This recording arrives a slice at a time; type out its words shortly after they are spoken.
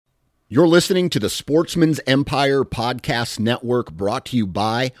You're listening to the Sportsman's Empire Podcast Network, brought to you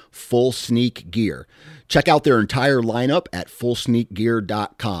by Full Sneak Gear. Check out their entire lineup at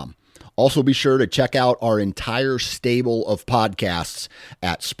fullsneakgear.com. Also be sure to check out our entire stable of podcasts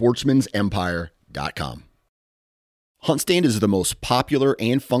at sportsmansempire.com. HuntStand is the most popular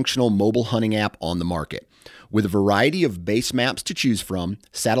and functional mobile hunting app on the market. With a variety of base maps to choose from,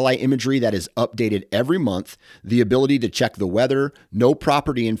 satellite imagery that is updated every month, the ability to check the weather, know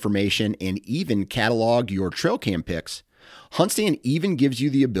property information, and even catalog your trail cam pics, HuntStand even gives you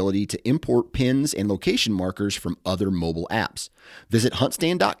the ability to import pins and location markers from other mobile apps. Visit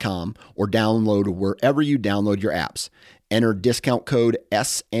huntstand.com or download wherever you download your apps. Enter discount code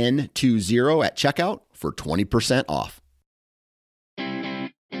SN20 at checkout for 20% off.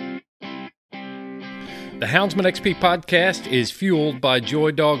 The Houndsman XP podcast is fueled by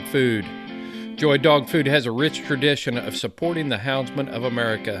Joy Dog Food. Joy Dog Food has a rich tradition of supporting the Houndsman of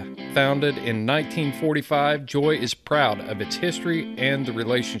America. Founded in 1945, Joy is proud of its history and the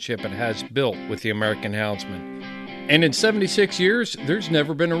relationship it has built with the American Houndsman. And in 76 years, there's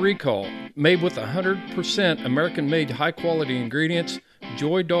never been a recall. Made with 100% American-made high-quality ingredients,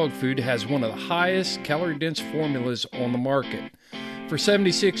 Joy Dog Food has one of the highest calorie-dense formulas on the market. For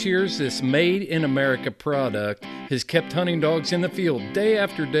 76 years, this made-in-America product has kept hunting dogs in the field day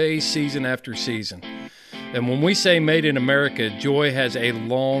after day, season after season. And when we say made in America, Joy has a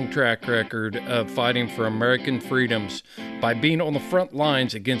long track record of fighting for American freedoms by being on the front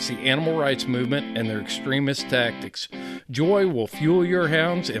lines against the animal rights movement and their extremist tactics. Joy will fuel your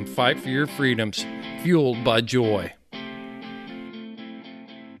hounds and fight for your freedoms. Fueled by Joy.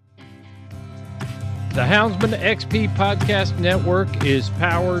 The Houndsman XP Podcast Network is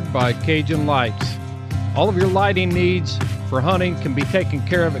powered by Cajun Lights. All of your lighting needs for hunting can be taken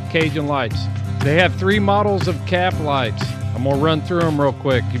care of at Cajun Lights. They have 3 models of cap lights. I'm going to run through them real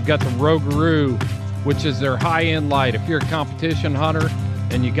quick. You've got the Rougarou, which is their high-end light. If you're a competition hunter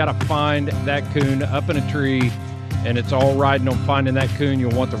and you got to find that coon up in a tree and it's all riding on finding that coon,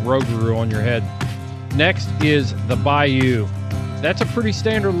 you'll want the Rougarou on your head. Next is the Bayou. That's a pretty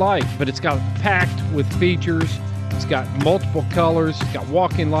standard light, but it's got packed with features. It's got multiple colors. It's got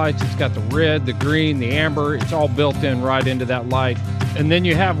walking lights. It's got the red, the green, the amber. It's all built in right into that light. And then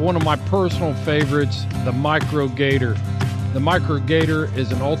you have one of my personal favorites, the Micro Gator. The Micro Gator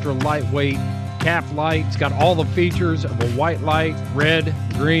is an ultra lightweight cap light. It's got all the features of a white light, red,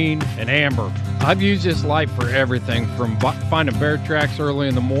 green, and amber. I've used this light for everything from finding bear tracks early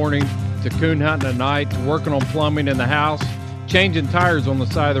in the morning to coon hunting at night to working on plumbing in the house, changing tires on the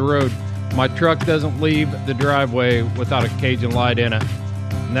side of the road. My truck doesn't leave the driveway without a Cajun light in it,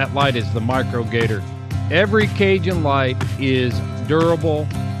 and that light is the Micro Gator. Every Cajun light is durable,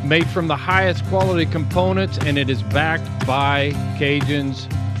 made from the highest quality components, and it is backed by Cajun's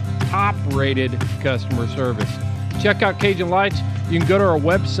top-rated customer service. Check out Cajun Lights. You can go to our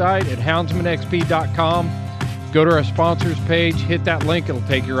website at houndsmanxp.com, go to our sponsors page, hit that link, it'll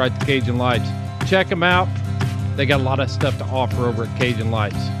take you right to Cajun Lights. Check them out. They got a lot of stuff to offer over at Cajun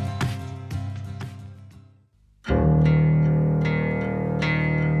Lights.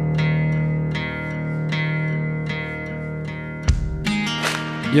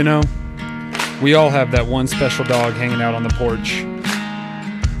 You know, we all have that one special dog hanging out on the porch.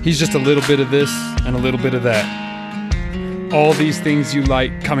 He's just a little bit of this and a little bit of that. All these things you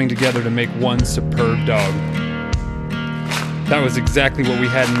like coming together to make one superb dog. That was exactly what we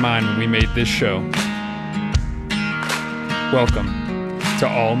had in mind when we made this show. Welcome to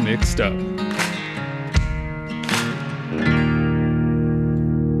All Mixed Up.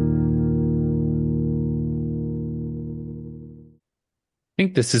 I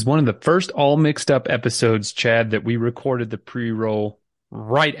think this is one of the first All Mixed Up episodes, Chad, that we recorded the pre-roll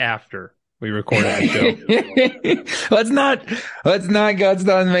right after we recorded the show. let's not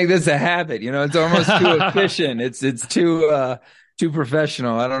make this a habit. You know, it's almost too efficient. It's too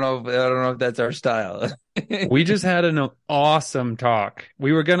professional. I don't know if that's our style. We just had an awesome talk.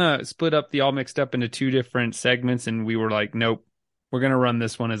 We were gonna split up the All Mixed Up into 2 different segments, and we were like, nope, we're gonna run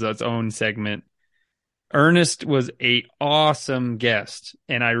this one as its own segment. Ernest was an awesome guest,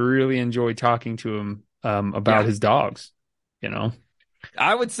 and I really enjoyed talking to him about his dogs. You know,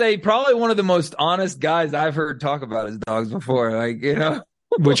 I would say probably one of the most honest guys I've heard talk about his dogs before. Like, you know,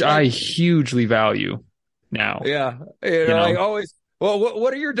 which I hugely value now. Yeah, you know, like always. Well,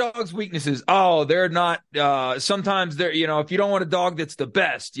 what are your dog's weaknesses? Oh, they're not, sometimes they're, you know, if you don't want a dog that's the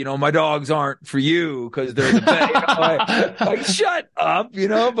best, you know, my dogs aren't for you because they're the best. You know, like, shut up, you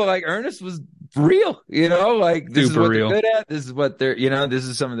know, but like Ernest was real, you know, like this is what they're good at. This is what they're, you know, this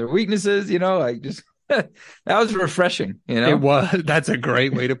is some of their weaknesses, you know, like just That was refreshing, It was. That's a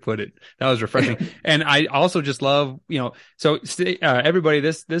great way to put it. That was refreshing. And I also just love, so everybody,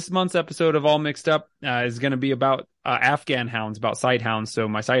 this month's episode of All Mixed Up is going to be about Afghan hounds, about sight hounds. So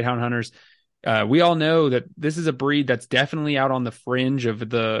my sight hound hunters, we all know that this is a breed that's definitely out on the fringe of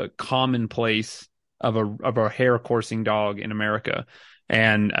the commonplace of a hare coursing dog in America.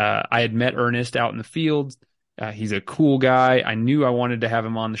 And I had met Ernest out in the field. He's a cool guy. I knew I wanted to have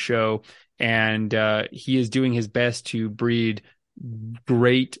him on the show. And he is doing his best to breed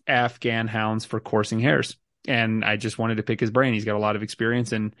great Afghan hounds for coursing hares. And I just wanted to pick his brain. He's got a lot of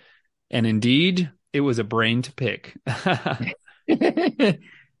experience, and indeed, it was a brain to pick.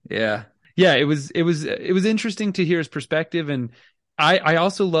 Yeah. Yeah, it was interesting to hear his perspective. And I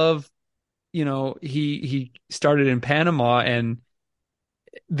also love, he started in Panama, and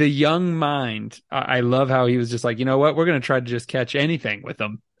the young mind, I love how he was just like, you know what, we're going to try to just catch anything with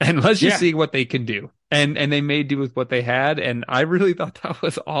them, and let's just see what they can do. And they made do with what they had. And I really thought that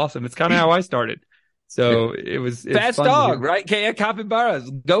was awesome. It's kind of how I started. So it's fast dog, right? Capybaras,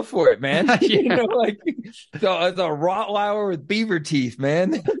 go for it, man. So it's a Rottweiler with beaver teeth,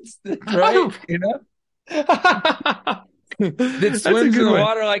 man. That's right. That swims in the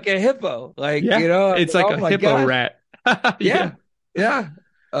water like a hippo. It's like a hippo rat. Yeah.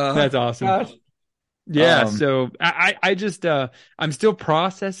 That's awesome. Gosh. Yeah. So I just I'm still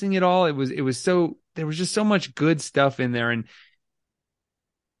processing it all. It was so, there was just so much good stuff in there. And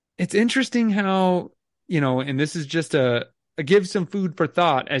it's interesting how, and this is just a give some food for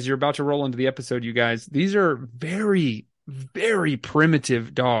thought as you're about to roll into the episode, you guys. These are very, very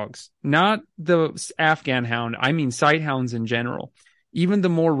primitive dogs, not the Afghan hound. I mean, sight hounds in general. Even the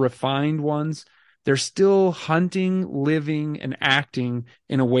more refined ones, they're still hunting, living, and acting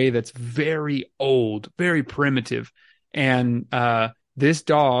in a way that's very old, very primitive. And this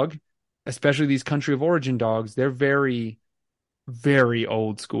dog, especially these country of origin dogs, they're very, very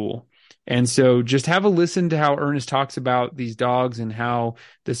old school. And so just have a listen to how Ernest talks about these dogs and how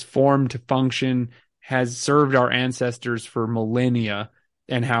this form to function has served our ancestors for millennia,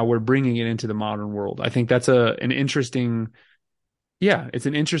 and how we're bringing it into the modern world. I think that's an interesting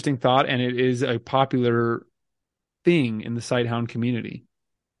thought, and it is a popular thing in the sighthound community.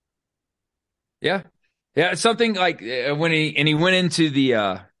 Yeah. Yeah. It's something like when he went into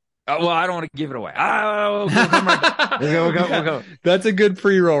the, well, I don't want to give it away. We'll go. That's a good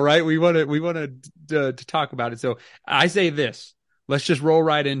pre-roll, right? We want to talk about it. So I say this, let's just roll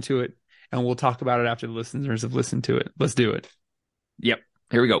right into it, and we'll talk about it after the listeners have listened to it. Let's do it. Yep.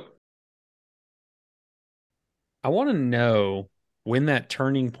 Here we go. I want to know when that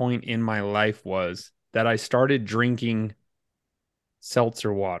turning point in my life was that I started drinking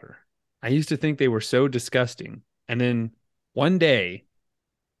seltzer water. I used to think they were so disgusting. And then one day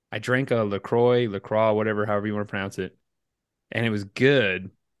I drank a LaCroix, whatever, however you want to pronounce it. And it was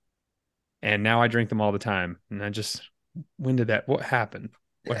good. And now I drink them all the time. And what happened?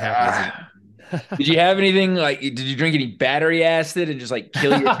 What happened? Did you have anything did you drink any battery acid and just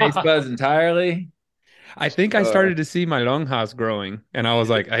kill your taste buds entirely? I think I started to see my Longhas growing, and I was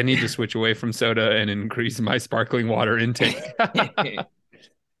like, I need to switch away from soda and increase my sparkling water intake.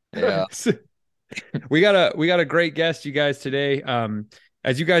 Yeah. So, we got a great guest, you guys, today.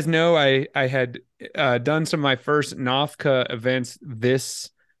 As you guys know, I had done some of my first NAFCA events this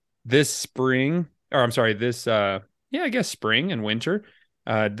spring, or I'm sorry, I guess spring and winter,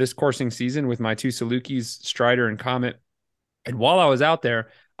 this coursing season with my two Salukis, Strider and Comet. And while I was out there,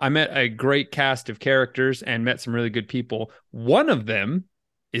 I met a great cast of characters and met some really good people. One of them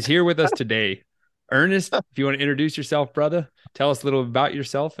is here with us today. Ernest, if you want to introduce yourself, brother, tell us a little about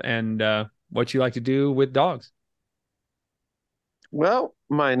yourself and what you like to do with dogs. Well,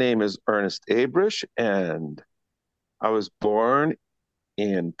 my name is Ernest Abrish, and I was born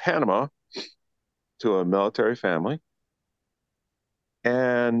in Panama to a military family.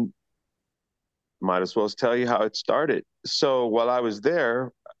 And might as well tell you how it started. So while I was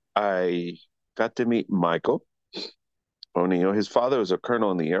there, I got to meet Michael O'Neill. His father was a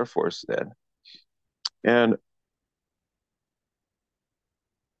colonel in the Air Force then. And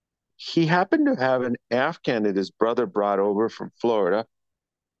he happened to have an Afghan that his brother brought over from Florida.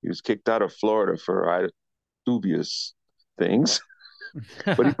 He was kicked out of Florida for dubious things.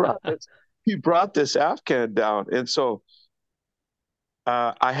 But he brought this Afghan down. And so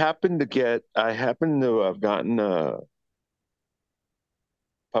I happened to have gotten a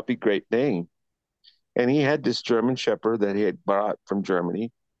puppy Great Dane, and he had this German Shepherd that he had brought from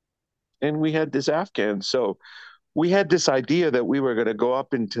Germany, and we had this Afghan. So we had this idea that we were going to go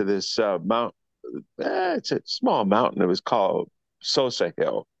up into this mountain. It's a small mountain. It was called Sosa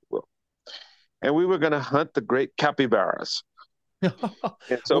Hill. and we were going to hunt the great capybaras.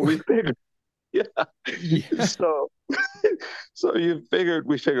 And so we figured, yeah. Yeah. So, so we figured,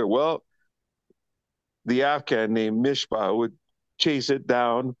 well, the Afghan named Mishpa would chase it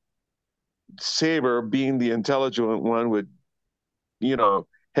down. Saber, being the intelligent one, would,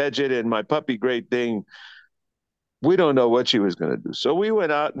 hedge it. And my puppy Great Dane, we don't know what she was going to do. So we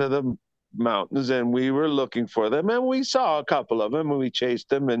went out into the mountains and we were looking for them. And we saw a couple of them and we chased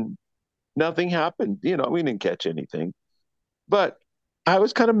them and nothing happened. We didn't catch anything. But I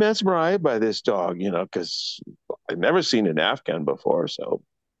was kind of mesmerized by this dog, because I'd never seen an Afghan before. So,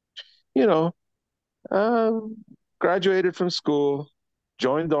 you know, um, graduated from school,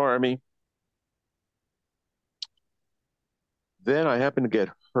 joined the army. Then I happened to get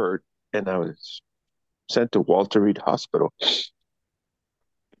hurt and I was sent to Walter Reed Hospital.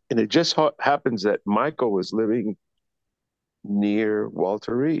 And it just happens that Michael was living near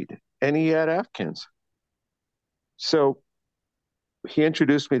Walter Reed and he had Afghans. So he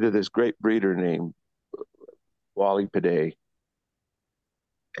introduced me to this great breeder named Wally Paday.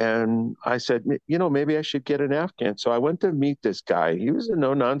 And I said, maybe I should get an Afghan. So I went to meet this guy. He was a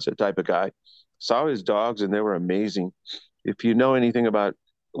no nonsense type of guy. Saw his dogs and they were amazing. If you know anything about,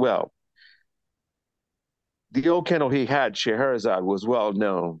 well, the old kennel he had, Scheherazade, was well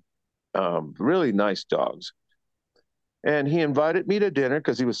known. Really nice dogs. And he invited me to dinner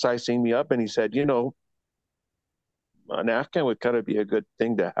because he was sizing me up. And he said, an Afghan would kind of be a good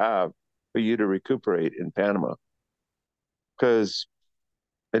thing to have for you to recuperate in Panama. Because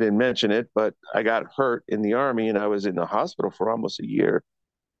I didn't mention it, but I got hurt in the army and I was in the hospital for almost a year.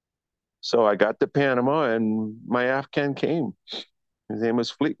 So I got to Panama and my Afghan came. His name was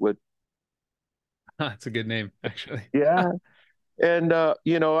Fleetwood. That's a good name, actually. Yeah. And, I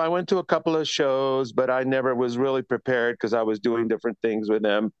went to a couple of shows, but I never was really prepared because I was doing different things with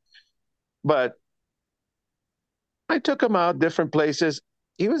them. But I took him out different places.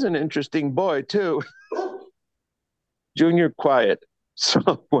 He was an interesting boy, too. Junior Quiet.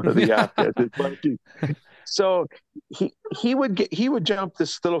 So one of the Afghans. So he would jump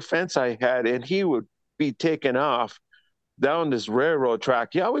this little fence I had and he would be taken off down this railroad track.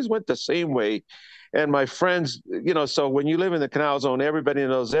 He always went the same way. And my friends, so when you live in the canal zone, everybody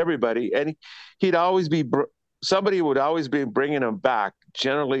knows everybody. And somebody would always be bringing him back,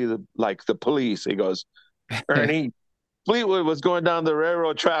 generally the police. He goes, Ernie, Fleetwood was going down the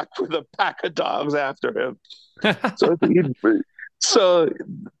railroad track with a pack of dogs after him. So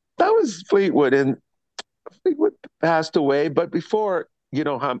that was Fleetwood. And Fleetwood passed away. But before,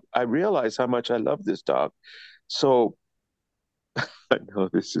 I realized how much I love this dog. So I know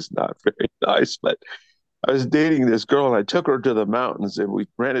this is not very nice, but I was dating this girl and I took her to the mountains and we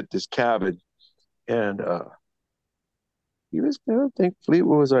rented this cabin. And I think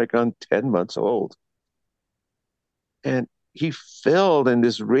Fleetwood was like on 10 months old. And he fell in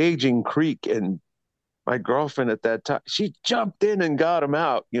this raging creek. And my girlfriend at that time, she jumped in and got him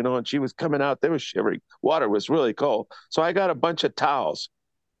out, and she was coming out. They were shivering. Water was really cold. So I got a bunch of towels.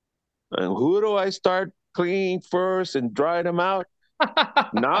 And who do I start cleaning first and drying them out?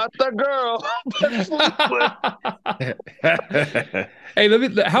 Not the girl, but Fleetwood.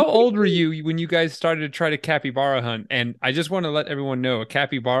 Hey, how old were you when you guys started to try to capybara hunt? And I just want to let everyone know a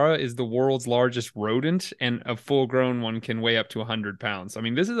capybara is the world's largest rodent, and a full grown one can weigh up to 100 pounds. I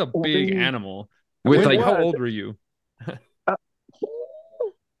mean, this is a big animal. How old were you?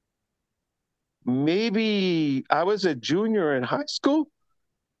 Maybe I was a junior in high school.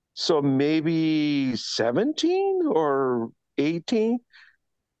 So maybe 17 or 18.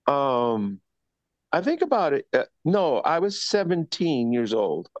 I think about it. No, I was 17 years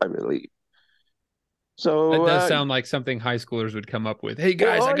old, I believe. So that does sound like something high schoolers would come up with. Hey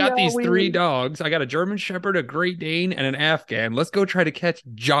guys, I got these three dogs. I got a German Shepherd, a Great Dane, and an Afghan. Let's go try to catch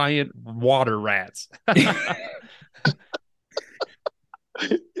giant water rats.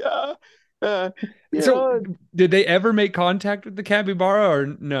 Yeah. Did they ever make contact with the capybara or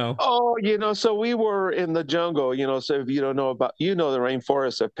no? Oh, so we were in the jungle, so if you don't know the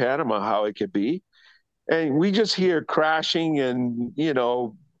rainforest of Panama, how it could be. And we just hear crashing and,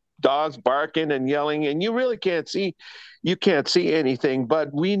 dogs barking and yelling, and you really can't see anything,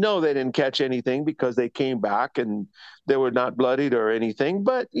 but we know they didn't catch anything because they came back and they were not bloodied or anything.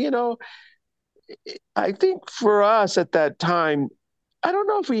 But, I think for us at that time, I don't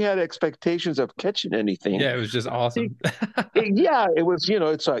know if we had expectations of catching anything. Yeah, it was just awesome. It was,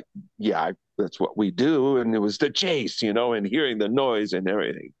 it's like, that's what we do. And it was the chase, and hearing the noise and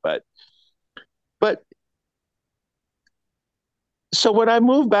everything. But so when I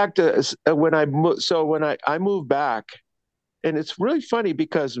moved back I moved back, and it's really funny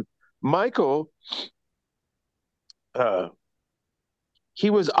because Michael, he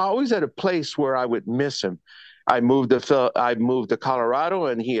was always at a place where I would miss him. I moved to Colorado,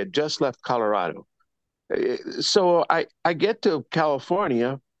 and he had just left Colorado. So I get to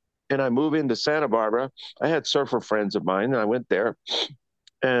California, and I move into Santa Barbara. I had surfer friends of mine, and I went there,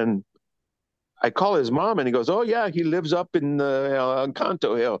 and I call his mom, and he goes, "Oh yeah, he lives up in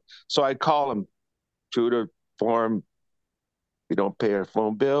Encanto Hill." So I call him, true to form. We don't pay our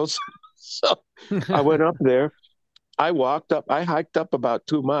phone bills, so I went up there. I hiked up about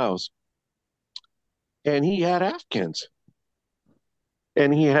 2 miles, and he had Afghans,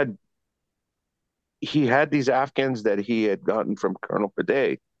 and he had these Afghans that he had gotten from Colonel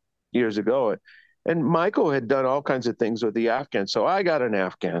Paday years ago. And Michael had done all kinds of things with the Afghan. So I got an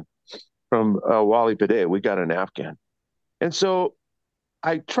Afghan from Wally Paday. We got an Afghan. And so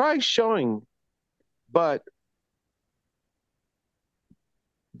I tried showing, but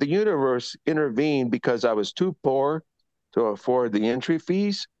the universe intervened because I was too poor to afford the entry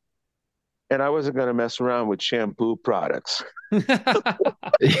fees. And I wasn't going to mess around with shampoo products. What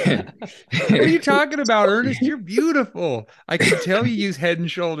are you talking about, Ernest? You're beautiful. I can tell you use Head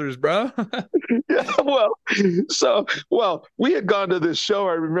and Shoulders, bro. Yeah, we had gone to this show.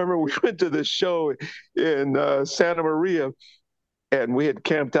 I remember we went to this show in Santa Maria, and we had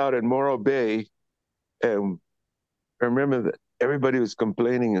camped out in Morro Bay. And I remember that everybody was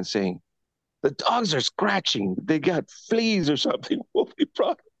complaining and saying, the dogs are scratching. They got fleas or something. Well,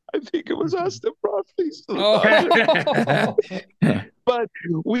 I think it was us that brought fleas to the dogs. But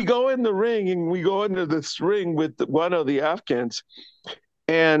we go in the ring, and we go into this ring with one of the Afghans.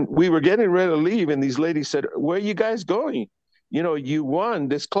 And we were getting ready to leave, and these ladies said, "Where are you guys going? You won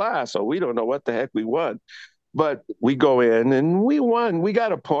this class." So we don't know what the heck we won. But we go in, and we won. We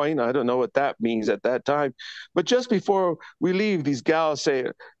got a point. I don't know what that means at that time. But just before we leave, these gals say,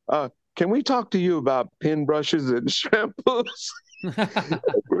 "Can we talk to you about pin brushes and shampoos?"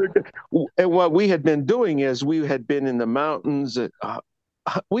 And what we had been doing is we had been in the mountains.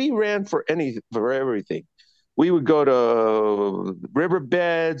 We ran for everything. We would go to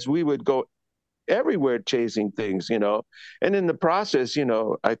riverbeds. We would go everywhere chasing things. And in the process,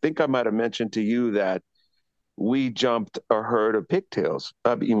 I think I might have mentioned to you that we jumped a herd of pigs,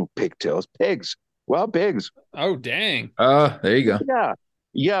 wild pigs. Oh, dang. Oh, there you go.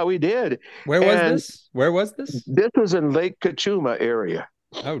 Yeah, we did. Where was this? This was in Lake Cachuma area.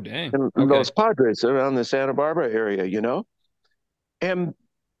 Oh, dang. In Los Padres, around the Santa Barbara area, and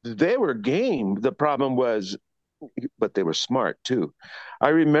they were game. The problem was, but they were smart too. I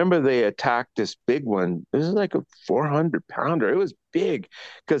remember they attacked this big one. This is like a 400-pounder. It was big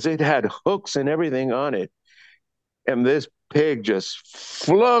because it had hooks and everything on it. And this pig just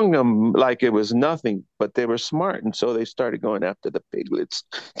flung them like it was nothing, but they were smart. And so they started going after the piglets.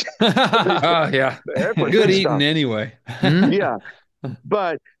 Oh, yeah. Good eating anyway. Yeah.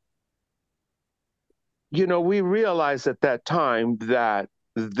 But, we realized at that time that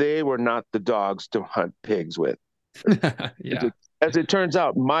they were not the dogs to hunt pigs with. Yeah. As it turns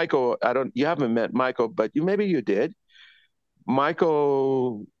out, Michael, you haven't met Michael, but maybe you did.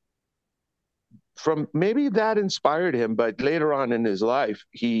 Michael, maybe that inspired him, but later on in his life,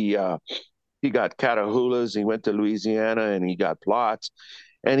 he got catahoulas. He went to Louisiana, and he got plots,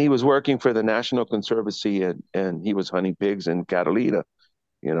 and he was working for the National Conservancy, and he was hunting pigs in Catalina.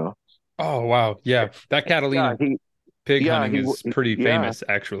 Oh, wow. Yeah, that Catalina pig hunting is pretty famous,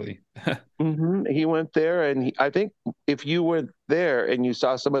 actually. He went there, and I think if you were there and you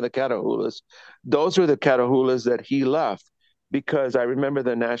saw some of the catahoulas, those were the catahoulas that he left, because I remember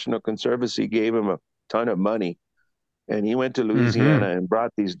the National Conservancy gave him a ton of money, and he went to Louisiana and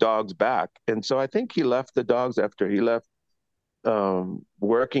brought these dogs back. And so I think he left the dogs after he left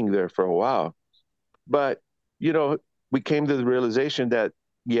working there for a while. But, we came to the realization that,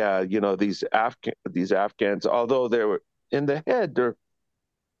 these Afghans, although they were in the head,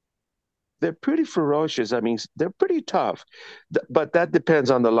 they're pretty ferocious. I mean, they're pretty tough, but that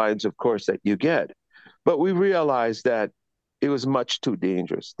depends on the lines, of course, that you get. But we realized that it was much too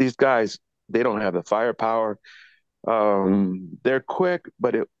dangerous. These guys, they don't have the firepower. They're quick,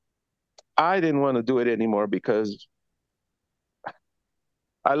 but I didn't want to do it anymore because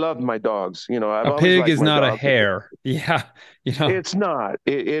I love my dogs. A pig is not a hare. Yeah. It's not.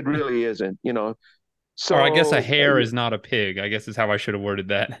 It really isn't, So, or I guess a hare is not a pig, I guess is how I should have worded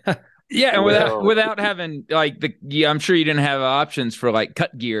that. Yeah, and without having I'm sure you didn't have options for like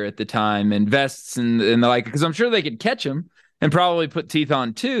cut gear at the time and vests and the like, because I'm sure they could catch them and probably put teeth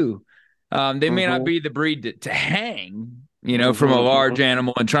on too. They may not be the breed to hang, from a large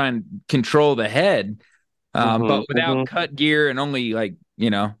animal and try and control the head. But without cut gear and only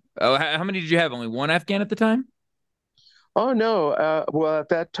Oh, how many did you have? Only one Afghan at the time? Oh no. Well, at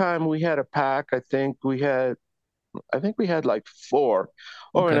that time we had a pack. I think we had like four.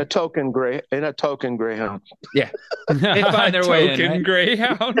 Oh, Okay. in a token greyhound. Yeah. They find their way in, right? Token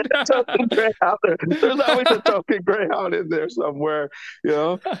greyhound. Token greyhound. There's always a token greyhound in there somewhere, you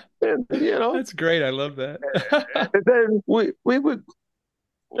know. And That's great. I love that. and then we would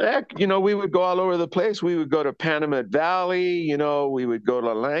heck, we would go all over the place. We would go to Panamint Valley, we would go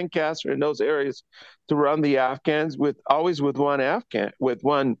to Lancaster and those areas to run the Afghans with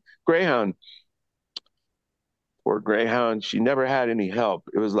one greyhound. Poor greyhound, she never had any help.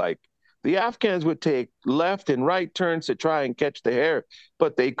 It was like the Afghans would take left and right turns to try and catch the hare,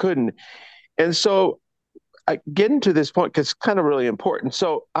 but they couldn't. And so I get into this point because it's kind of really important.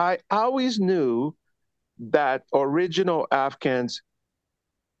 So I always knew that original Afghans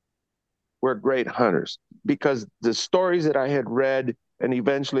were great hunters because the stories that I had read, and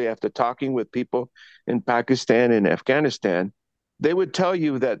eventually after talking with people in Pakistan and Afghanistan, they would tell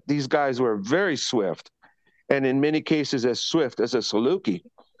you that these guys were very swift, and in many cases as swift as a Saluki.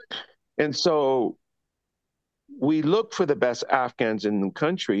 And so we looked for the best Afghans in the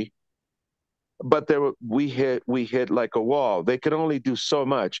country, but we hit like a wall. They could only do so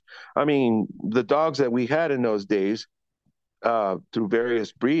much. I mean, the dogs that we had in those days, through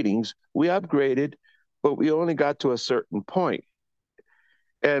various breedings, we upgraded, but we only got to a certain point.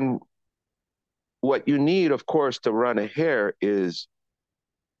 And what you need, of course, to run a hare is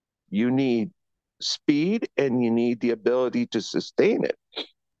you need speed and you need the ability to sustain it.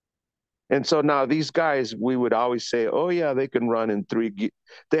 And so now these guys, we would always say, oh yeah, they can run in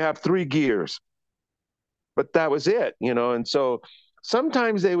they have 3 gears, but that was it, And so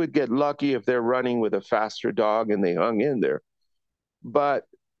sometimes they would get lucky if they're running with a faster dog and they hung in there. But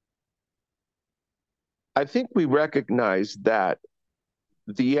I think we recognize that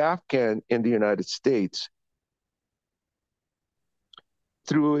the Afghan in the United States,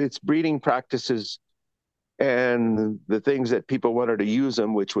 through its breeding practices and the things that people wanted to use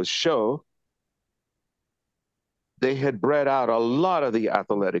them, which was show, they had bred out a lot of the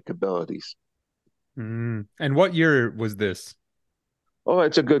athletic abilities. And what year was this? Oh,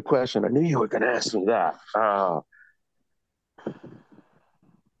 it's a good question. I knew you were going to ask me that.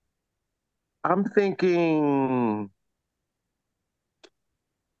 I'm thinking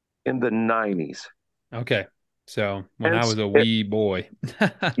in the 90s. Okay. So when And I was a wee boy.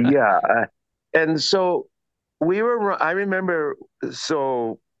 yeah. And so I remember,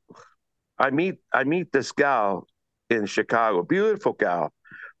 so I meet this gal in Chicago, beautiful gal.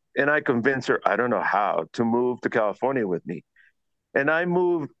 And I convinced her, I don't know how, to move to California with me. And I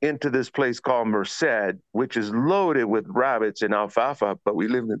moved into this place called Merced, which is loaded with rabbits and alfalfa, but we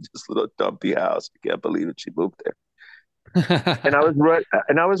lived in this little dumpy house. I can't believe it. She moved there. And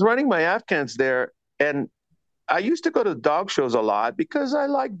I was running my Afghans there. And I used to go to dog shows a lot because I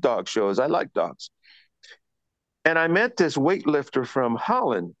like dog shows. I like dogs. And I met this weightlifter from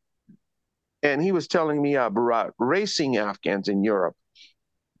Holland. And he was telling me about racing Afghans in Europe.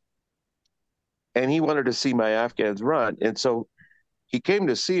 And he wanted to see my Afghans run. And so he came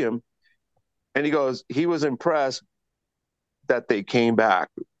to see him, and he was impressed that they came back.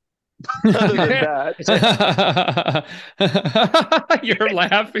 Other than that, you're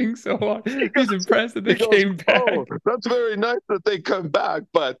laughing so hard. He's impressed that they came back. Oh, that's very nice that they come back,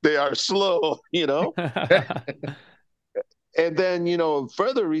 but they are slow, And then,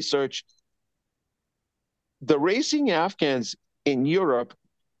 further research, the racing Afghans in Europe,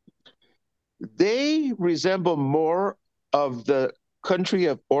 they resemble more of the country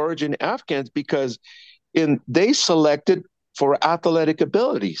of origin Afghans because they selected for athletic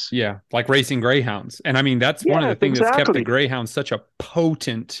abilities. Yeah, like racing greyhounds. And I mean, that's one of the things that's kept the greyhound such a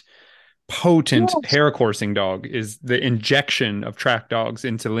potent hare coursing dog, is the injection of track dogs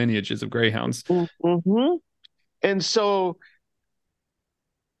into lineages of greyhounds. Mm-hmm. And so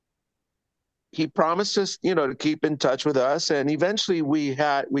he promised us, to keep in touch with us. And eventually we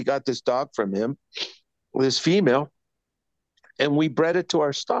got this dog from him, this female, and we bred it to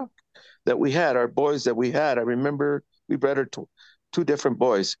our stock that we had, our boys that we had. I remember we bred her to 2 different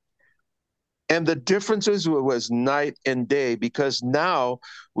boys. And the differences was night and day, because now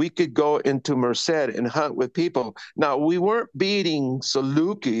we could go into Merced and hunt with people. Now, we weren't beating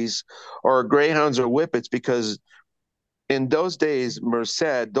Salukis or Greyhounds or Whippets, because in those days,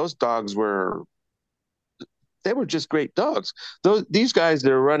 Merced, those dogs they were just great dogs. These guys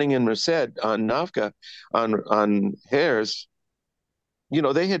that are running in Merced on Nafka, on hares,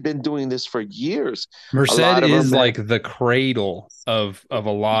 they had been doing this for years. A Merced lot of is them had, like the cradle of a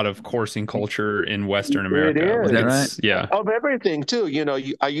lot of coursing culture in Western it America. Is Like that is right? it's yeah. of everything too.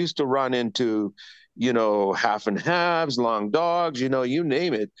 I used to run into, half and halves, long dogs, you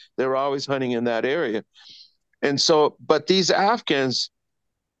name it. They're always hunting in that area. And so, but these Afghans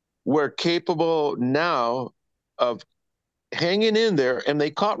were capable now of hanging in there, and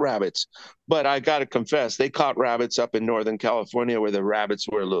they caught rabbits. But I got to confess, they caught rabbits up in Northern California where the rabbits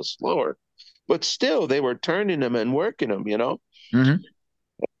were a little slower. But still, they were turning them and working them. Mm-hmm.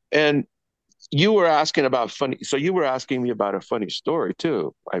 And you were asking about funny. So you were asking me about a funny story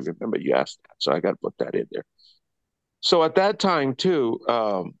too. I remember you asked that. So I got to put that in there. So at that time too,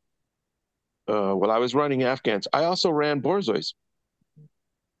 while I was running Afghans, I also ran Borzois.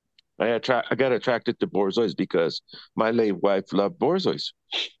 I got attracted to Borzois because my late wife loved Borzois.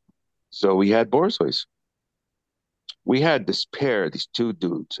 So we had Borzois. We had this pair, these two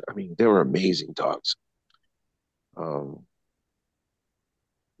dudes. I mean, they were amazing dogs. Um,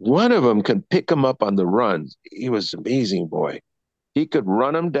 One of them can pick them up on the run. He was an amazing boy. He could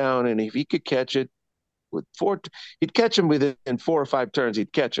run them down, and if he could catch it with he'd catch him within 4 or 5 turns.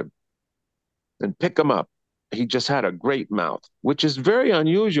 He'd catch him and pick him up. He just had a great mouth, which is very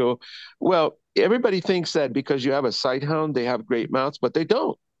unusual. Well, everybody thinks that because you have a sight hound, they have great mouths, but they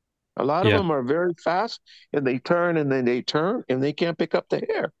don't. A lot of Yeah. them are very fast, and they turn, and then they turn, and they can't pick up the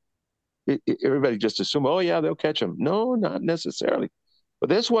hare. Everybody just assume, oh yeah, they'll catch him. No, not necessarily. But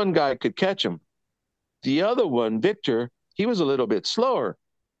this one guy could catch him. The other one, Victor, he was a little bit slower.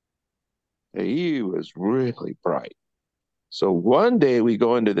 He was really bright. So one day we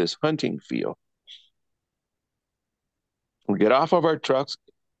go into this hunting field. We get off of our trucks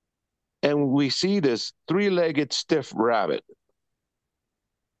and we see this three-legged stiff rabbit.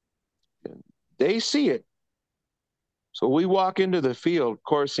 And they see it. So we walk into the field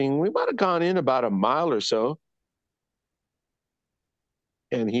coursing. We might have gone in about a mile or so.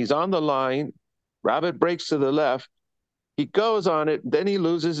 And he's on the line. Rabbit breaks to the left. He goes on it, then he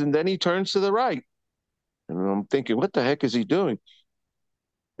loses, and then he turns to the right. And I'm thinking, what the heck is he doing?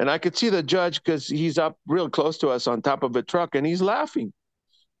 And I could see the judge because he's up real close to us on top of a truck, and he's laughing.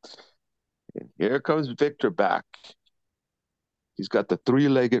 And here comes Victor back. He's got the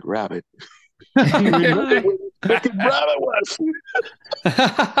three-legged rabbit. He remembered what the wicked rabbit was.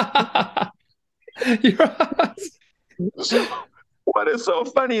 So, what is so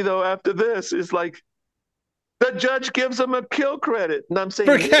funny, though, after this is like, the judge gives him a kill credit. And I'm saying,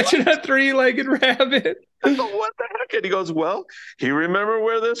 For catching a three-legged rabbit. I go, what the heck? And he goes, well, he remembered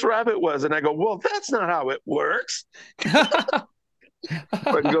where this rabbit was. And I go, well, that's not how it works. But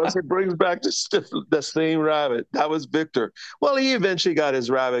he goes, he brings back the same rabbit. That was Victor. Well, he eventually got his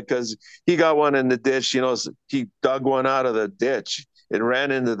rabbit because he got one in the ditch. He dug one out of the ditch. It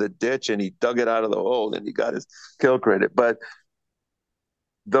ran into the ditch and he dug it out of the hole and he got his kill credit. But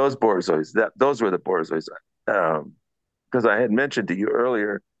those Borzois, those were the Borzois. Because I had mentioned to you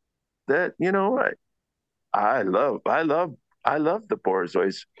earlier that I love the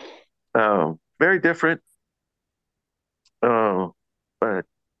Borzois. Very different, but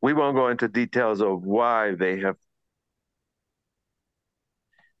we won't go into details of why they have.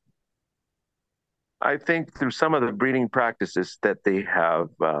 I think through some of the breeding practices that they have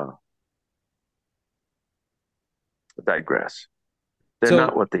digress. They're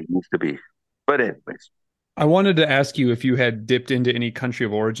not what they used to be. But anyways. I wanted to ask you if you had dipped into any country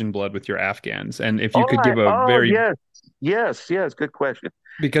of origin blood with your Afghans, and if you could give a very yes, good question.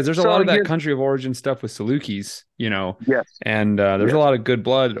 Because there's a lot of that country of origin stuff with Salukis, Yes, and there's a lot of good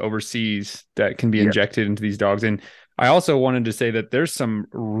blood overseas that can be injected into these dogs. And I also wanted to say that there's some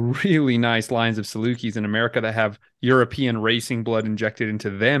really nice lines of Salukis in America that have European racing blood injected into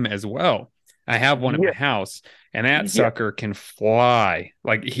them as well. I have one at my house, and that sucker can fly.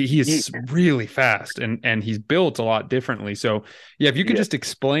 Like he is really fast, and he's built a lot differently. So if you could just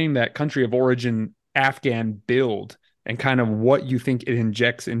explain that country of origin Afghan build and kind of what you think it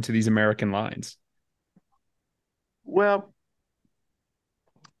injects into these American lines. Well,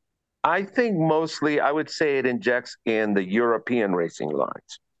 I think mostly I would say it injects in the European racing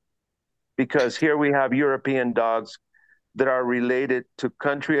lines, because here we have European dogs that are related to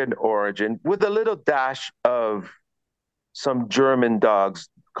country and origin with a little dash of some German dogs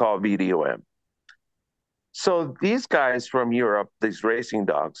called VDOM. So these guys from Europe, these racing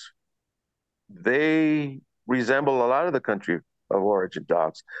dogs, they resemble a lot of the country of origin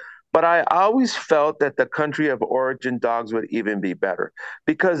dogs. But I always felt that the country of origin dogs would even be better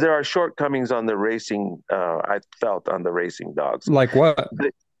because there are shortcomings on the racing, I felt on the racing dogs. Like what?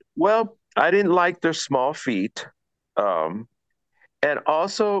 Well, I didn't like their small feet. And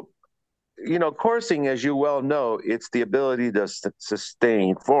also, coursing, as you well know, it's the ability to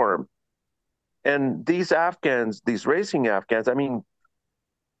sustain form. And these Afghans, these racing Afghans, I mean,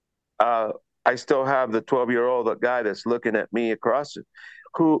 uh, I still have the 12-year-old guy that's looking at me across it,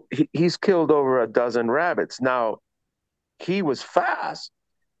 who he's killed over a dozen rabbits. Now, he was fast,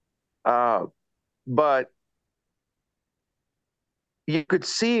 uh, but you could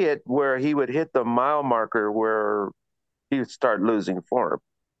see it where he would hit the mile marker where he would start losing form.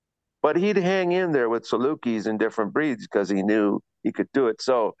 But he'd hang in there with Salukis and different breeds because he knew he could do it.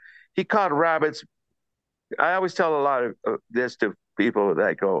 So he caught rabbits. I always tell a lot of this to people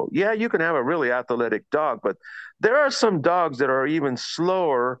that go, yeah, you can have a really athletic dog, but there are some dogs that are even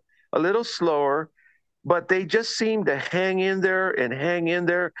slower, a little slower, but they just seem to hang in there and hang in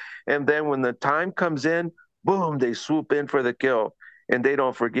there. And then when the time comes in, boom, they swoop in for the kill and they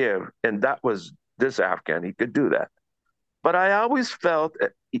don't forgive. And that was this Afghan. He could do that. But I always felt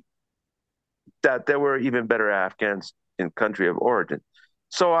that there were even better Afghans in country of origin.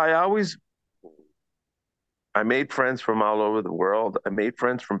 So I made friends from all over the world. I made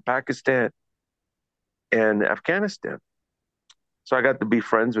friends from Pakistan and Afghanistan. So I got to be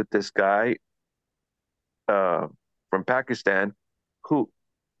friends with this guy from Pakistan who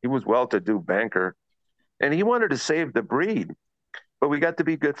he was well-to-do banker, and he wanted to save the breed. But we got to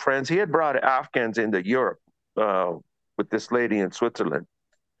be good friends. He had brought Afghans into Europe with this lady in Switzerland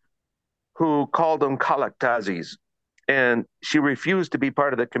who called them Kalaktazis. And she refused to be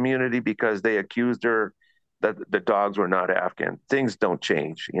part of the community because they accused her that the dogs were not Afghan. Things don't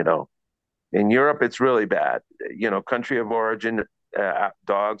change. In Europe, it's really bad. Country of origin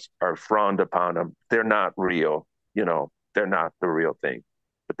dogs are frowned upon them. They're not real. They're not the real thing.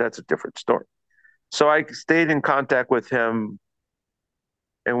 But that's a different story. So I stayed in contact with him.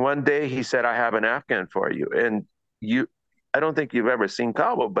 And one day he said, I have an Afghan for you. And I don't think you've ever seen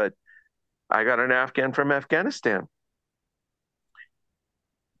Cabo, but I got an Afghan from Afghanistan.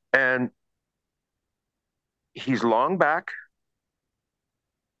 And he's long back,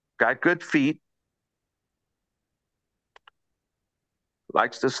 got good feet,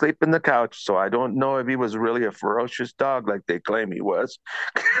 likes to sleep in the couch. So I don't know if he was really a ferocious dog like they claim he was.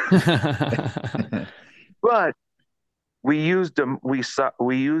 But we used them.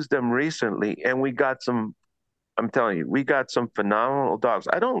 We used them recently, and we got some. I'm telling you, we got some phenomenal dogs.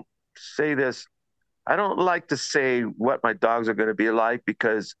 I don't say this. I don't like to say what my dogs are going to be like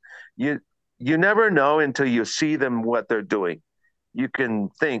because you never know until you see them what they're doing. You can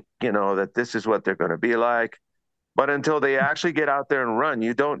think, that this is what they're going to be like, but until they actually get out there and run,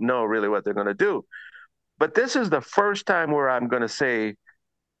 you don't know really what they're going to do. But this is the first time where I'm going to say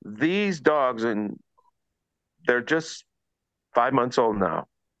these dogs, and they're just 5 months old now,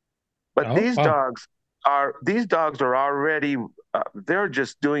 but these dogs are already they're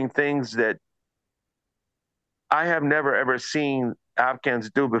just doing things that I have never ever seen Afghans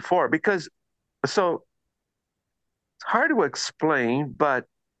do before. Because so it's hard to explain, but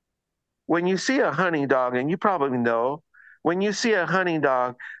when you see a hunting dog, and you probably know, when you see a hunting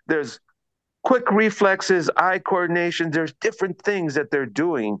dog, there's quick reflexes, eye coordination. There's different things that they're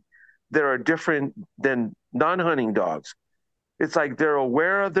doing that are different than non-hunting dogs. It's like they're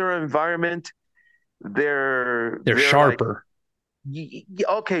aware of their environment. They're sharper.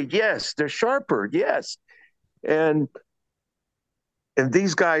 Okay, yes, they're sharper, yes. And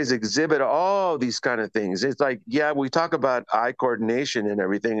these guys exhibit all these kind of things. It's like, yeah, we talk about eye coordination and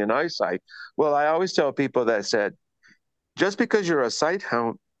everything and eyesight. Well, I always tell people that said, just because you're a sight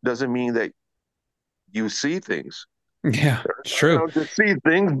hound doesn't mean that you see things. Yeah, it's true. To see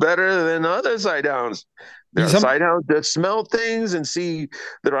things better than other sight hounds. There are sight hounds that smell things and see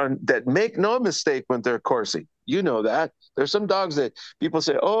that make no mistake when they're coursing. You know that. There's some dogs that people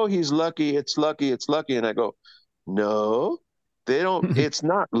say, oh, he's lucky, it's lucky, it's lucky. And I go, no, they don't. It's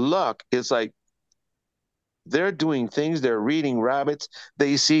not luck. It's like they're doing things. They're reading rabbits.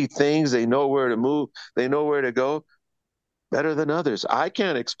 They see things. They know where to move. They know where to go better than others. I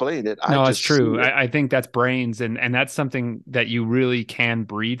can't explain it. No, it's true. I think that's brains, and that's something that you really can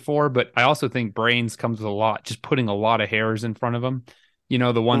breed for. But I also think brains comes with a lot, just putting a lot of hairs in front of them.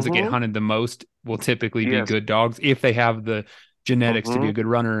 The ones that get hunted the most will typically be good dogs if they have the genetics to be a good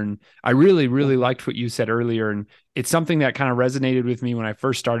runner. And I really, really liked what you said earlier. And it's something that kind of resonated with me when I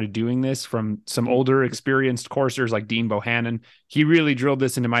first started doing this from some older experienced coursers like Dean Bohannon. He really drilled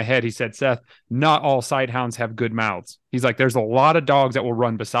this into my head. He said, Seth, not all sight hounds have good mouths. He's like, there's a lot of dogs that will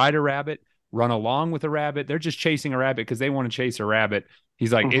run beside a rabbit, run along with a rabbit. They're just chasing a rabbit because they want to chase a rabbit.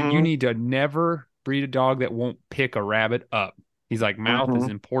 He's like, you need to never breed a dog that won't pick a rabbit up. He's like, mouth is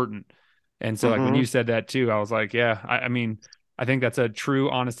important. And so like when you said that too, I was like, yeah, I mean, I think that's a true,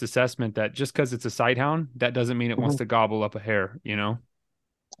 honest assessment that just because it's a sighthound, that doesn't mean it wants to gobble up a hare, you know?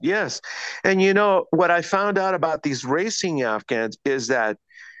 Yes. And what I found out about these racing Afghans is that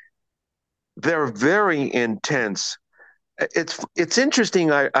they're very intense. It's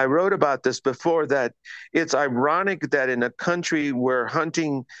interesting. I wrote about this before, that it's ironic that in a country where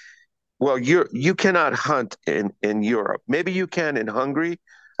hunting, well, you cannot hunt in Europe. Maybe you can in Hungary.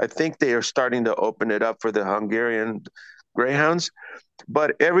 I think they are starting to open it up for the Hungarian greyhounds,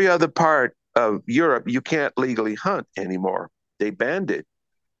 but every other part of Europe, you can't legally hunt anymore. They banned it.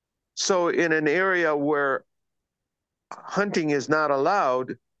 So in an area where hunting is not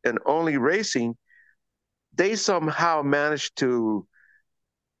allowed and only racing, they somehow managed to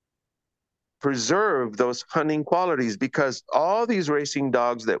preserve those hunting qualities, because all these racing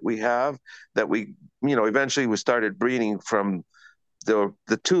dogs that we have, that we eventually we started breeding from the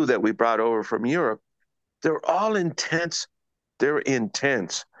two that we brought over from Europe, they're all intense. They're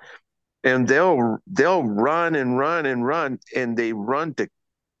intense, and they'll run and run and run, and they run to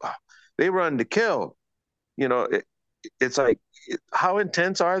kill. It's like, how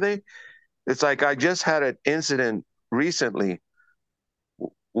intense are they? It's like, I just had an incident recently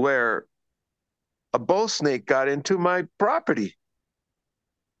where a bull snake got into my property,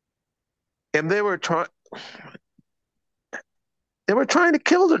 and they were trying to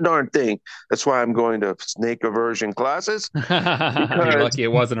kill the darn thing. That's why I'm going to snake aversion classes. You're lucky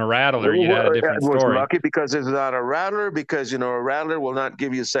it wasn't a rattler. You'd had a different I was story. lucky because it's not a rattler, because a rattler will not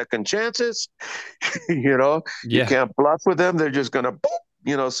give you second chances. You Yeah. can't bluff with them. They're just gonna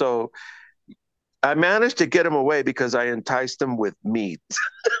boop. So I managed to get them away because I enticed them with meat.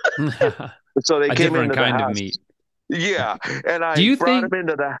 So they A came different into the kind of house. meat. Yeah, and Do I you brought think? them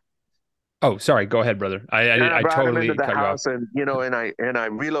into the Oh, sorry. Go ahead, brother. and I I brought him into totally the cut you off. house, and I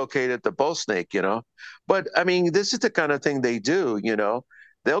relocated the bull snake. But I mean, this is the kind of thing they do.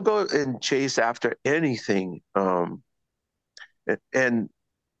 They'll go and chase after anything, and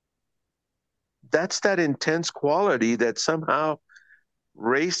that's that intense quality that somehow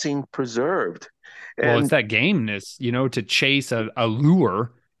racing preserved. Well, it's And that gameness, to chase a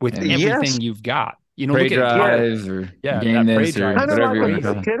lure with Yeah. yes, everything you've got. Prey Look at how, drive or that prey gameness or drive kind is of whatever like you want to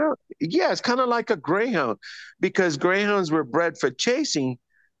crazy. call it. it's kind of like a greyhound, because greyhounds were bred for chasing.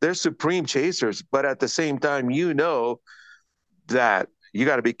 They're supreme chasers, but at the same time, that you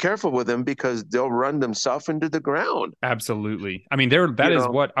got to be careful with them, because they'll run themselves into the ground. Absolutely. I mean, that You is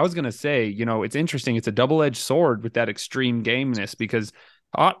know, what I was going to say. It's interesting. It's a double-edged sword with that extreme gameness, because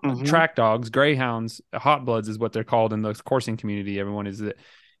hmm track dogs, greyhounds, hot bloods is what they're called in the coursing community. Everyone is that,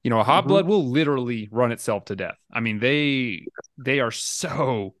 a hot hmm blood will literally run itself to death. I mean, they are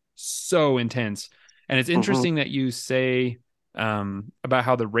so intense. And it's hmm interesting that you say about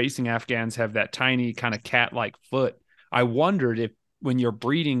how the racing Afghans have that tiny kind of cat-like foot. I wondered if when you're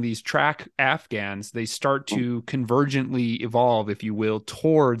breeding these track Afghans, they start to convergently evolve, if you will,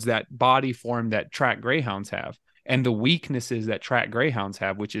 towards that body form that track greyhounds have, and the weaknesses that track greyhounds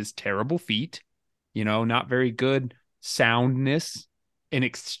have, which is terrible feet, not very good soundness in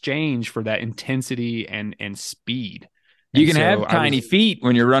exchange for that intensity and speed. You And can so have tiny feet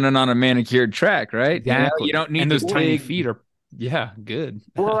when you're running on a manicured track, right? exactly, You don't need and the those tiny big. feet are, yeah, good.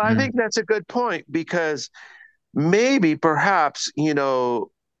 Well, I Mm. think that's a good point, because maybe, perhaps,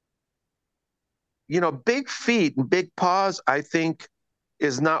 big feet and big paws, I think,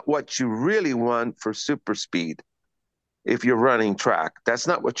 is not what you really want for super speed. If you're running track, that's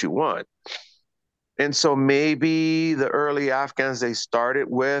not what you want. And so maybe the early Afghans they started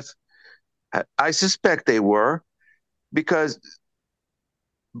with, I suspect they were, because,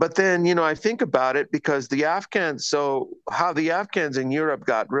 but then, I think about it, because the Afghans, so how the Afghans in Europe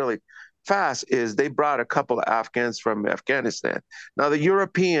got really fast is they brought a couple of Afghans from Afghanistan. Now, the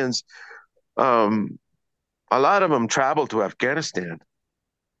Europeans, um, a lot of them traveled to Afghanistan,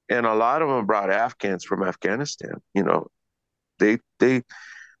 and a lot of them brought Afghans from Afghanistan. They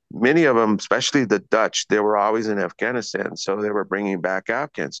many of them, especially the Dutch, they were always in Afghanistan, so they were bringing back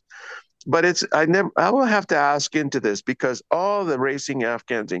Afghans. But I will have to ask into this, because all the racing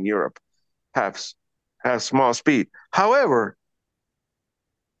Afghans in Europe have have small speed. However,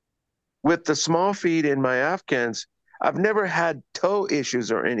 with the small feet in my Afghans, I've never had toe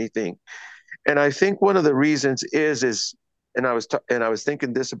issues or anything. And I think one of the reasons is and I was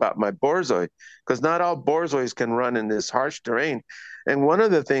thinking this about my Borzoi, because not all Borzois can run in this harsh terrain. And one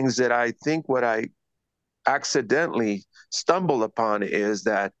of the things that I think what I accidentally stumble upon is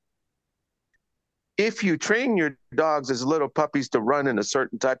that if you train your dogs as little puppies to run in a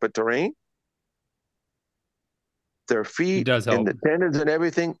certain type of terrain, their It feet does and help. the tendons and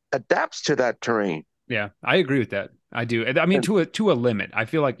everything adapts to that terrain. Yeah, I agree with that. I do. I mean, to a limit. I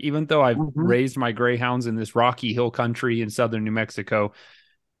feel like even though I've Mhm. raised my greyhounds in this rocky hill country in southern New Mexico,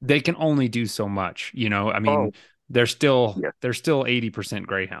 they can only do so much. I mean, Oh, they're still yeah. they're still 80%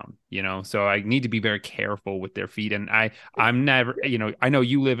 greyhound, so I need to be very careful with their feet. And I'm never, I know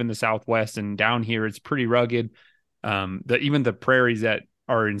you live in the Southwest, and down here it's pretty rugged. Even the prairies that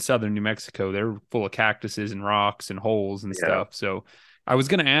are in southern New Mexico, they're full of cactuses and rocks and holes and Yeah. stuff. So I was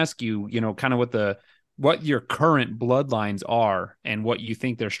going to ask you, kind of what your current bloodlines are and what you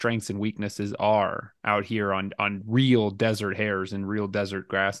think their strengths and weaknesses are out here on real desert hares and real desert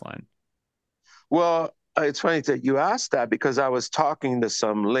grassland. Well, it's funny that you asked that because I was talking to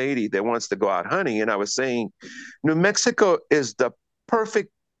some lady that wants to go out hunting, and I was saying New Mexico is the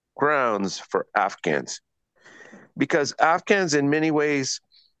perfect grounds for Afghans because Afghans, in many ways,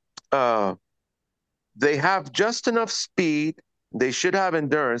 uh, they have just enough speed. They should have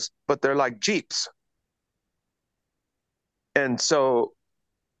endurance, but they're like Jeeps. And so,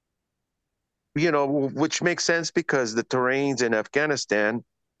 which makes sense because the terrains in Afghanistan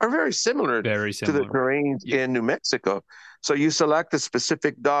are very similar Very to the similar. terrains Yeah. in New Mexico. So you select the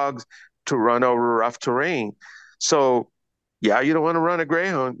specific dogs to run over rough terrain. So, yeah, you don't want to run a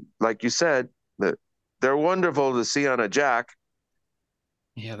greyhound, like you said. They're wonderful to see on a jack,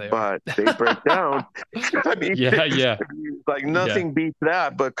 Yeah, they are. but they break down. I mean, Yeah, yeah, like yeah. nothing beats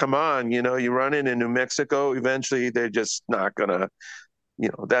that. But come on, you run in New Mexico, eventually they're just not gonna.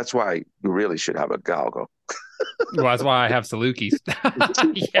 That's why you really should have a galgo. Well, that's why I have Salukis.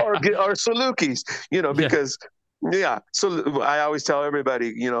 or Yeah, or Salukis, yeah, because yeah. So I always tell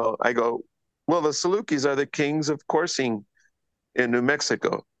everybody, I go, well, the Salukis are the kings of coursing in New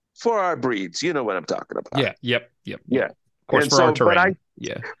Mexico for our breeds. You know what I'm talking about? yeah. Yep. Yeah. Of course, And for our so, terrain.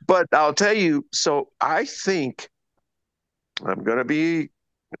 Yeah. but I'll tell you, so I think I'm going to be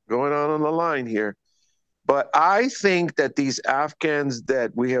going on the line here. But I think that these Afghans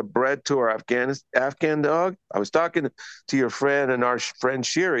that we have bred to our Afghan dog, I was talking to your friend and our friend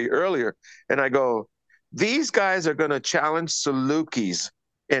Shiri earlier, and I go, these guys are going to challenge Salukis,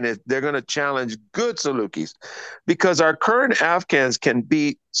 and they're going to challenge good Salukis because our current Afghans can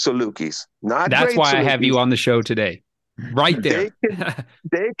beat Salukis, not That's great why I have Salukis. you on the show today. Right there.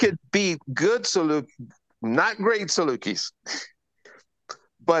 They could beat good Salukis, not great Salukis.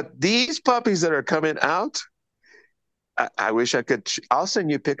 But these puppies that are coming out, I wish I could. I'll send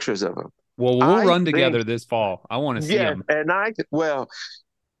you pictures of them. Well, we'll I run think, together this fall. I want to see yes, them. and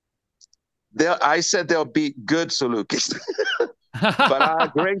I said they'll beat good Salukis, but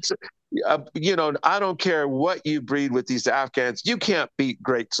I don't care what you breed with these Afghans. You can't beat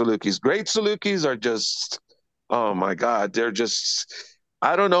great Salukis. Great Salukis are just, oh my God, they're just,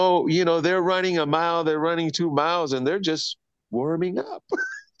 I don't know, they're running a mile, they're running 2 miles, and they're just warming up.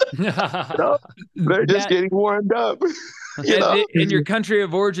 They're just That getting warmed up. in your country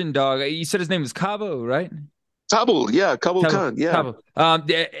of origin dog, you said his name was Cabo, right? Kabul, yeah, Kabul Cabo, Khan, yeah. Cabo.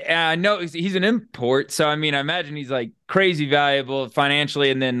 I know he's an import, so I mean, I imagine he's like crazy valuable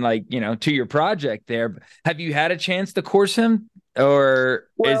financially, and then like to your project there. Have you had a chance to course him, or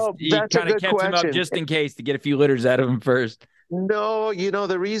is Well, you that's a kind of good kept him up question. just in case to get a few litters out of him first? No,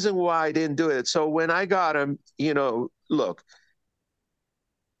 the reason why I didn't do it. So when I got him, look,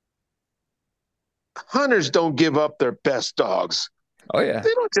 hunters don't give up their best dogs. Oh yeah,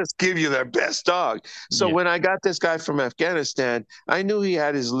 They don't just give you their best dog. So yeah. when I got this guy from Afghanistan, I knew he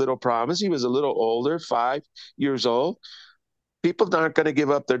had his little problems. He was a little older, 5 years old. People aren't going to give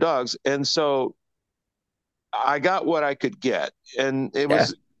up their dogs. And so I got what I could get. And it Yeah.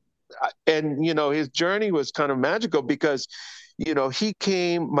 was, and, his journey was kind of magical because, he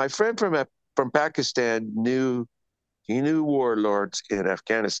came, my friend from Pakistan he knew warlords in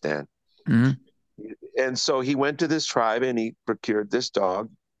Afghanistan. Mhm. And so he went to this tribe and he procured this dog,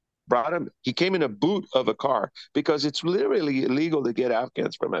 brought him. He came in a boot of a car because it's literally illegal to get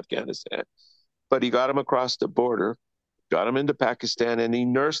Afghans from Afghanistan. But he got him across the border, got him into Pakistan, and he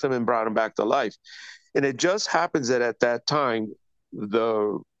nursed him and brought him back to life. And it just happens that at that time,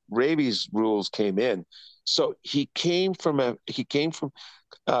 the rabies rules came in. So he came from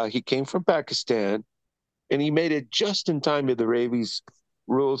Pakistan, and he made it just in time that the rabies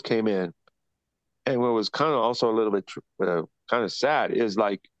rules came in. And what was kind of also a little bit kind of sad is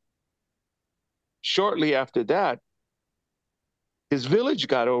like shortly after that, his village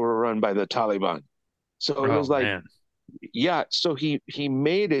got overrun by the Taliban. So it Oh was like, man. yeah. So he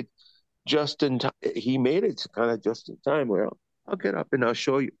made it just in time. He made it kind of just in time. Well, I'll get up and I'll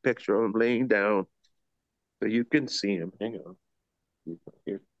show you a picture of him laying down so you can see him. Hang on.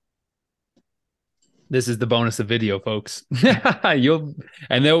 Here. This is the bonus of video, folks. You'll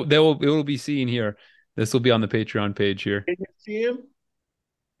and it will be seen here. This will be on the Patreon page here. Can you see him?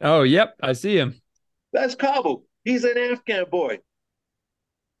 Oh, yep. I see him. That's Kabul. He's an Afghan boy.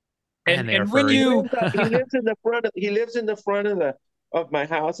 Man, they are and when furry. you He lives in the front of my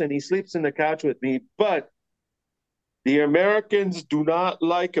house, and he sleeps in the couch with me. But the Americans do not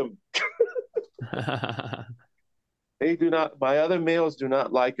like him. They do not. My other males do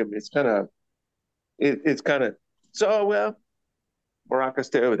not like him. It's kind of, it's kind of. So well, Baraka,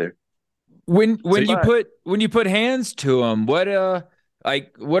 stay over there. when But you put hands to him, what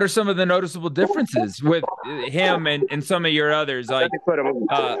what are some of the noticeable differences with him and some of your others? Like, let me put him away.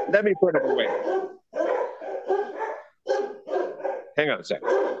 Let me put him away. Hang on a second.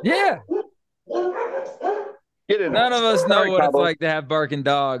 yeah, Get in. none of us know Sorry, what it's Cabo. like to have barking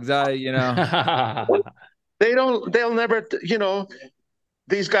dogs. They'll never.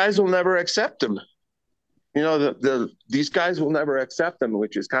 These guys will never accept him. These guys will never accept him,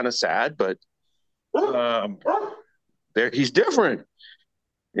 which is kind of sad. But he's different.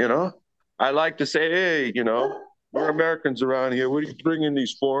 I like to say, hey, we're Americans around here. What are you bringing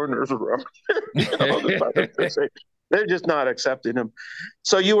these foreigners around? They're just not accepting him.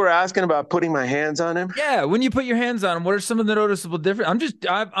 So you were asking about putting my hands on him? Yeah, when you put your hands on him, what are some of the noticeable differences?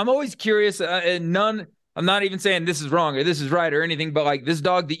 I'm always curious, and I'm not even saying this is wrong or this is right or anything, but like this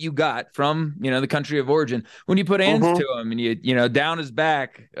dog that you got from, the country of origin, when you put hands to him and you down his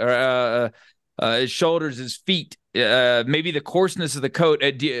back or his shoulders, his feet, maybe the coarseness of the coat,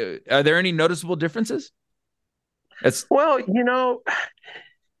 are there any noticeable differences? Well,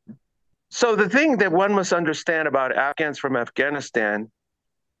 so the thing that one must understand about Afghans from Afghanistan,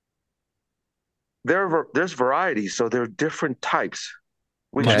 there's variety, so there are different types,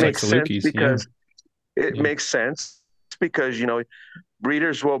 which Much like makes sense Salukis, because it Yeah. makes sense because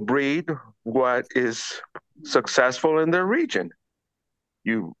breeders will breed what is successful in their region.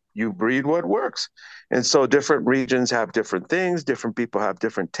 You breed what works, and so different regions have different things. Different people have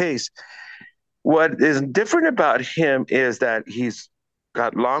different tastes. What is different about him is that he's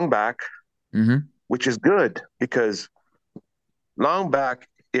got long back, which is good because long back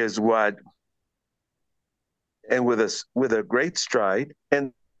is what, and with a great stride,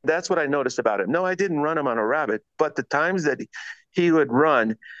 and that's what I noticed about him. No, I didn't run him on a rabbit, but the times that he would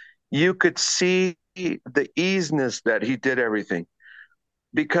run, you could see the easiness that he did everything.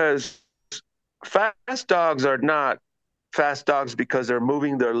 Because fast dogs are not fast dogs because they're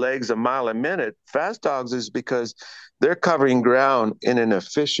moving their legs a mile a minute. Fast dogs is because they're covering ground in an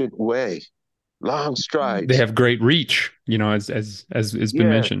efficient way, long strides. They have great reach, as has been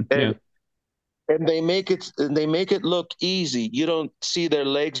mentioned. And they make it look easy. You don't see their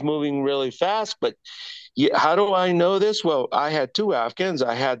legs moving really fast, but how do I know this? Well, I had two Afghans.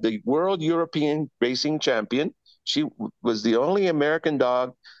 I had the world European racing champion. She was the only American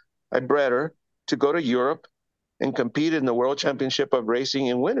dog. I bred her to go to Europe and compete in the World Championship of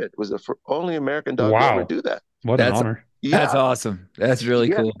Racing and win it. It was the only American dog to ever do that. What an honor. That's awesome. That's really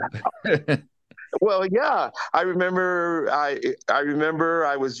cool. Well, yeah. I remember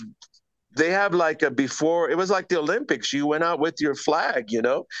they have like a before, it was like the Olympics. You went out with your flag,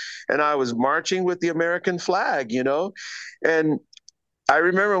 and I was marching with the American flag, and I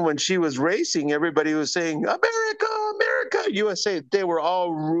remember when she was racing, everybody was saying, America, America, USA. They were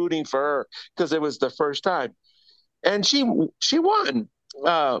all rooting for her because it was the first time. And she won.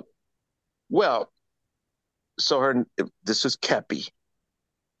 So this was Kepi.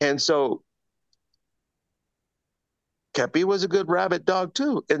 And so Kepi was a good rabbit dog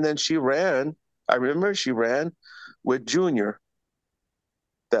too. And then I remember she ran with Junior,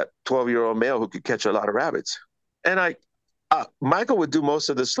 that 12-year-old male who could catch a lot of rabbits. And Michael would do most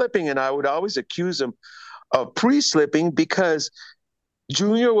of the slipping, and I would always accuse him of pre-slipping because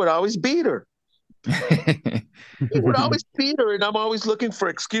Junior would always beat her. He would always beat her, and I'm always looking for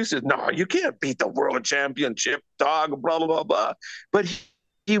excuses. No, you can't beat the world championship dog, blah, blah, blah, blah. But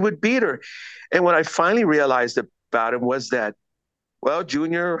he would beat her. And what I finally realized about him was that, well,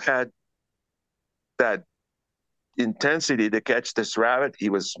 Junior had that intensity to catch this rabbit. He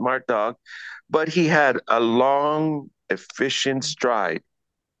was a smart dog, but he had a long, efficient stride.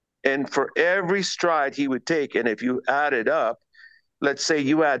 And for every stride he would take, and if you add it up, let's say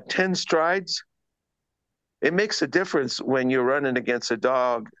you add 10 strides, it makes a difference when you're running against a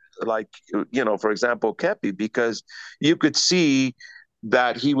dog like, for example, Kepi, because you could see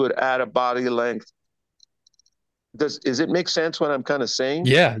that he would add a body length. Does it make sense what I'm kind of saying?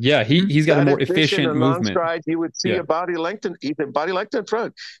 Yeah. He's got a more efficient and movement. Long strides, you would see a body length in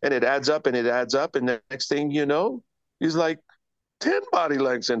front, and it adds up and it adds up, and the next thing you know, he's like 10 body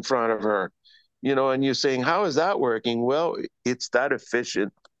lengths in front of her, and you're saying, how is that working? Well, it's that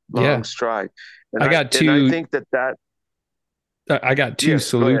efficient Yeah. stride. I got And I two. think that I got two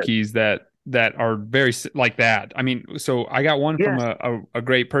yes, go ahead. Salukis that are very like that. I mean, so I got one from Yes, a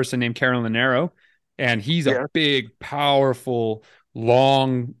great person named Carolyn Linero, and he's a yes. big, powerful,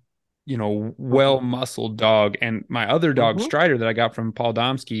 long, Mm-hmm, well-muscled dog. And my other dog, mm-hmm, Strider, that I got from Paul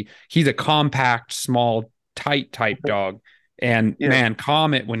Domsky, he's a compact, small, tight type dog. And yeah. man,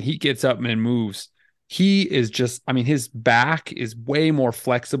 Comet, when he gets up and moves, he is just, I mean, his back is way more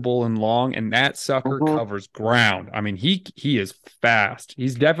flexible and long, and that sucker Mm-hmm. covers ground. I mean, he is fast.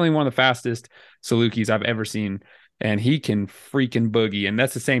 He's definitely one of the fastest Salukis I've ever seen, and he can freaking boogie. And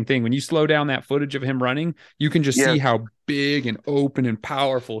that's the same thing. When you slow down that footage of him running, you can just see Yes. how big and open and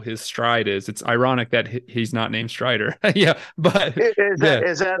powerful his stride is. It's ironic that he's not named Strider. Yeah, but yeah,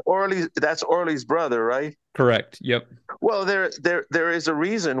 Is that Orly's? That's Orly's brother, right? correct. Yep. Well, there is a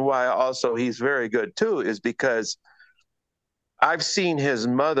reason why also he's very good too, is because I've seen his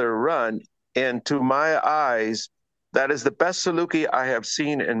mother run, and to my eyes, that is the best Saluki I have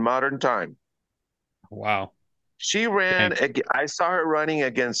seen in modern time. Wow. She ran. Dang. I saw her running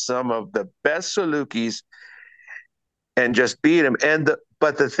against some of the best Salukis and just beat him.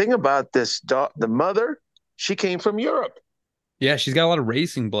 But the thing about this dog, the mother, she came from Europe. Yeah, she's got a lot of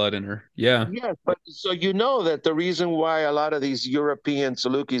racing blood in her. Yeah. Yes, but so you know that the reason why a lot of these European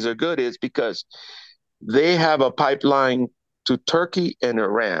Salukis are good is because they have a pipeline to Turkey and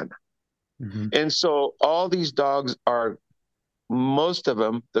Iran. Hmm. And so all these dogs are, most of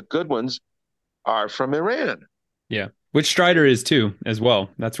them, the good ones, are from Iran. Yeah. Which Strider is too, as well.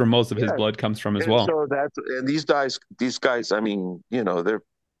 That's where most of his Yeah. blood comes from as And well. so and these guys, I mean, they're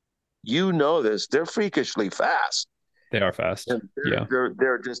freakishly fast. They are fast. And Yeah.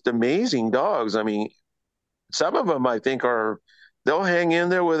 they're just amazing dogs. I mean, some of them I think they'll hang in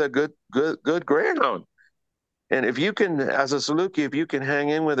there with a good greyhound. And if you can, as a Saluki, if you can hang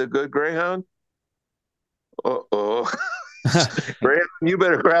in with a good greyhound, uh-oh. Graham, you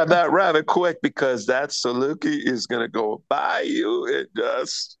better grab that rabbit quick because that Saluki is going to go by you and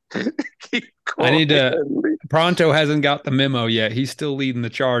just keep I going. need to. Pronto hasn't got the memo yet. He's still leading the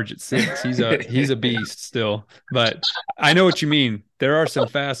charge at 6. He's a beast still. But I know what you mean. There are some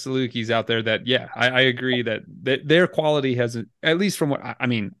fast Salukis out there that, yeah, I agree that their quality hasn't, at least from what I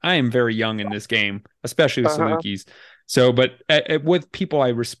mean. I am very young in this game, especially with Uh-huh. Salukis. So, but with people I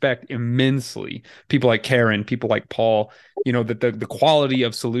respect immensely, people like Karen, people like Paul, that the quality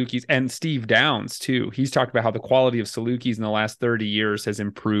of Salukis, and Steve Downs too. He's talked about how the quality of Salukis in the last 30 years has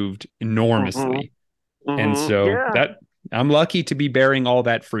improved Mm-hmm. enormously. And Mm-hmm. so Yeah. that I'm lucky to be bearing all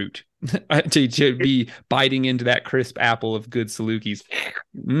that fruit, to be biting into that crisp apple of good Salukis.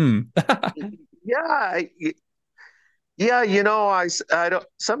 Mm. Yeah. Yeah. I don't,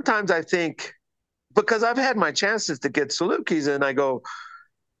 sometimes I think, because I've had my chances to get Salukis and I go,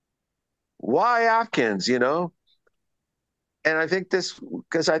 why Afghans, And I think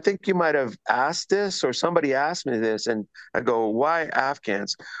because I think you might have asked this or somebody asked me this, and I go, why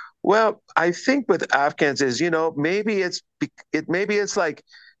Afghans? Well, I think with Afghans is, maybe it's like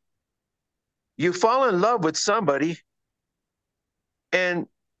you fall in love with somebody, and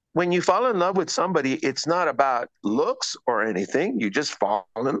when you fall in love with somebody, it's not about looks or anything. You just fall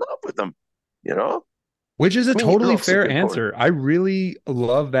in love with them, you know? Which is a I mean, totally looks is fair important. answer. I really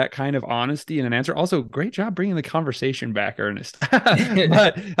love that kind of honesty in an answer. Also, great job bringing the conversation back, Ernest.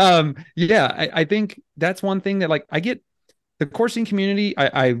 But yeah, I think that's one thing that, like, I get the coursing community.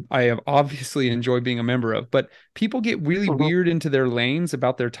 I have obviously enjoyed being a member of, but people get really Mm-hmm, weird into their lanes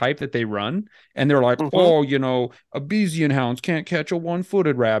about their type that they run, and they're like, mm-hmm, oh, Abesian hounds can't catch a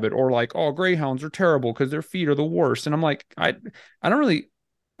one-footed rabbit, or like, oh, greyhounds are terrible because their feet are the worst. And I'm like, I don't really.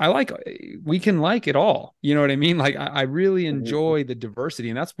 I like, we can like it all. You know what I mean? Like, I really mm-hmm. enjoy the diversity.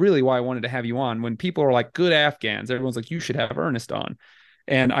 And that's really why I wanted to have you on. When people are like good Afghans, everyone's like, you should have Ernest on.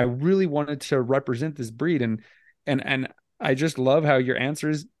 And I really wanted to represent this breed. And I just love how your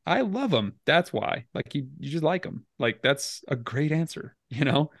answer is, I love them. That's why. Like, you just like them. Like, that's a great answer.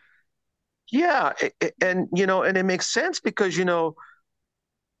 Yeah, and it makes sense because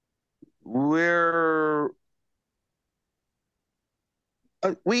we're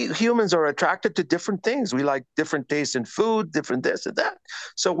we humans are attracted to different things. We like different tastes in food, different this and that.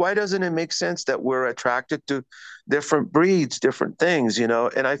 So why doesn't it make sense that we're attracted to different breeds, different things, And I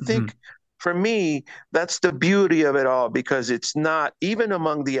Mm-hmm. think for me, that's the beauty of it all because it's not, even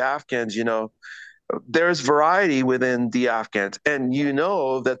among the Afghans, there's variety within the Afghans. And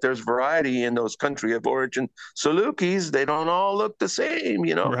that there's variety in those country of origin Salukis. They don't all look the same.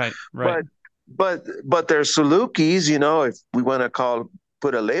 Right, right. But but they're Salukis, if we want to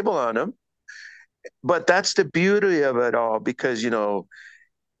put a label on them. But that's the beauty of it all because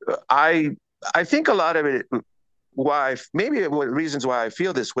I I think a lot of it, why maybe what reasons why I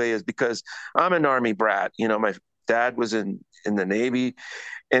feel this way is because I'm an Army brat. You know, my dad was in the Navy,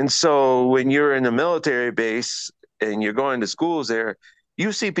 and so when you're in a military base and you're going to schools there,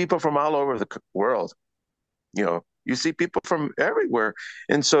 you see people from all over the world. You know, you see people from everywhere,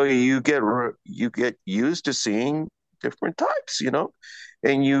 and so you get used to seeing different types. You know,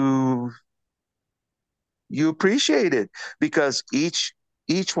 and you appreciate it because each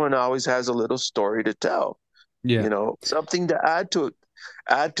one always has a little story to tell. Yeah, You know, something to add to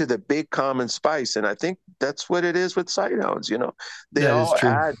the big common spice. And I think that's what it is with sighthounds. You know, they that is all true.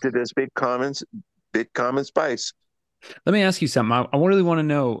 add to this big common spice. Let me ask you something. I really want to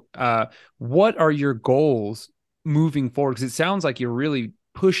know what are your goals moving forward? Because it sounds like you're really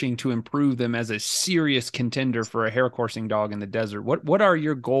pushing to improve them as a serious contender for a hair coursing dog in the desert. What are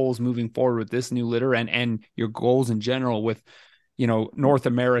your goals moving forward with this new litter and your goals in general with, North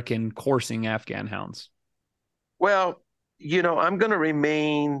American coursing Afghan hounds? Well, you know, I'm going to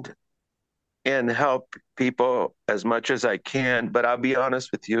remain and help people as much as I can, but I'll be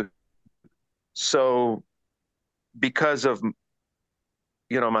honest with you. So because of,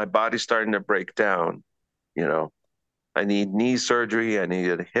 my body starting to break down, you know, I need knee surgery, I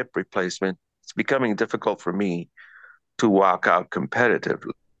need a hip replacement. It's becoming difficult for me to walk out competitively.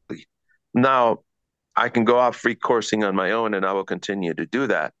 Now, I can go off free coursing on my own and I will continue to do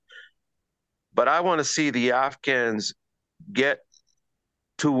that. But I want to see the Afghans get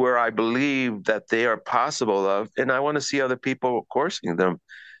to where I believe that they are possible of, and I want to see other people coursing them.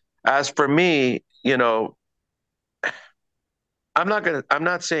 As for me, I'm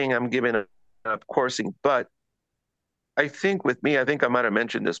not saying I'm giving up coursing, but I think with me, I think I might have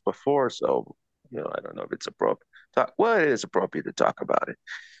mentioned this before, so I don't know if it's appropriate. Well, it is appropriate to talk about it.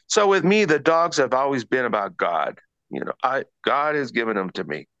 So with me, the dogs have always been about God. God has given them to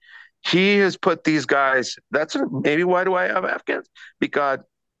me. He has put these guys. That's maybe why do I have Afghans? Because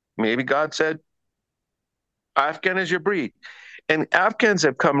maybe God said, Afghan is your breed. And Afghans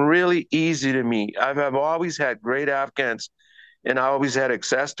have come really easy to me. I've always had great Afghans and I always had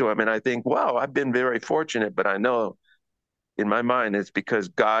access to them. And I think, wow, I've been very fortunate, but I know in my mind it's because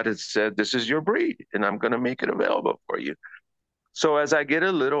God has said, this is your breed and I'm going to make it available for you. So as I get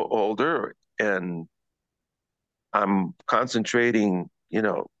a little older and I'm concentrating,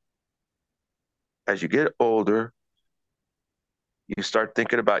 as you get older, you start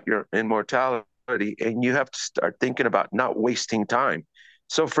thinking about your immortality and you have to start thinking about not wasting time.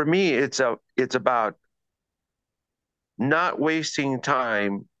 So for me, it's about not wasting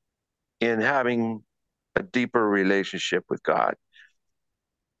time in having a deeper relationship with God.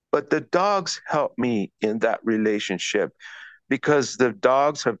 But the dogs help me in that relationship because the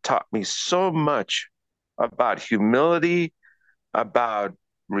dogs have taught me so much about humility, about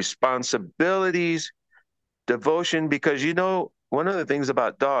responsibilities, devotion, because one of the things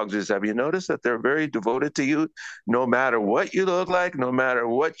about dogs is, have you noticed that they're very devoted to you no matter what you look like, no matter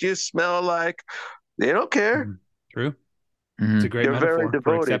what you smell like? They don't care. Mm-hmm. True. It's a great They're very metaphor for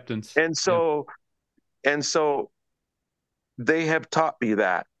devoted. acceptance. And so and so they have taught me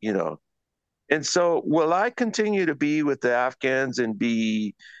that. And so will I continue to be with the Afghans and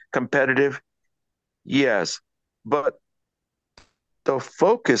be competitive? Yes. But the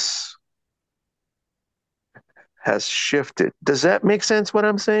focus has shifted. Does that make sense what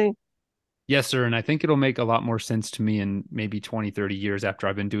I'm saying? Yes, sir. And I think it'll make a lot more sense to me in maybe 20, 30 years after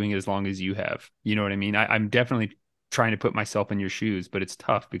I've been doing it as long as you have. You know what I mean? I'm definitely trying to put myself in your shoes, but it's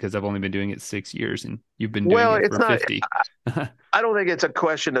tough because I've only been doing it 6 years and you've been doing Well, it it's for not, 50. I don't think it's a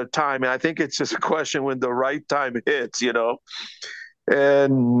question of time. I think it's just a question when the right time hits.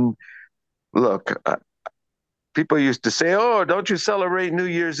 And look, people used to say, "Oh, don't you celebrate New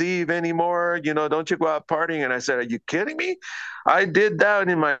Year's Eve anymore? Don't you go out partying?" And I said, "Are you kidding me? I did that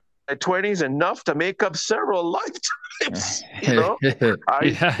in my 20s enough to make up several lifetimes." Yeah.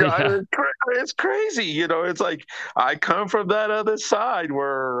 It's crazy. It's like I come from that other side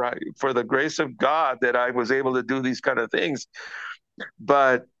where, for the grace of God, that I was able to do these kind of things.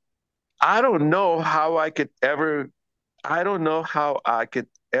 But I don't know how I could ever. I don't know how I could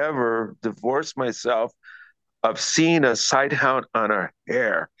ever divorce myself of seeing a sighthound on a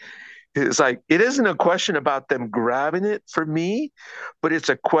hare. It's like it isn't a question about them grabbing it for me, but it's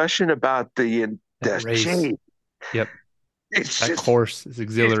a question about the That race. chase. Yep. It's That just course is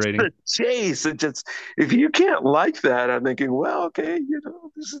exhilarating. it's the chase. It just if you can't like that, I'm thinking, well, okay,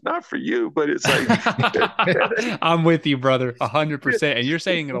 this is not for you. But it's like I'm with you, brother, 100%. And you're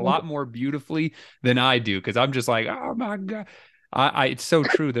saying it a lot more beautifully than I do because I'm just like, oh my God. It's so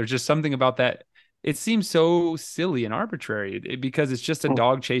true. There's just something about that it seems so silly and arbitrary because it's just a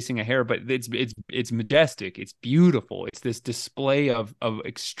dog chasing a hare, but it's majestic, it's beautiful, it's this display of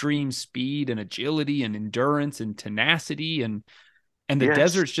extreme speed and agility and endurance and tenacity, and the Yes.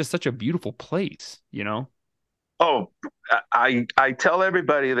 desert's just such a beautiful place, you know. Oh, I tell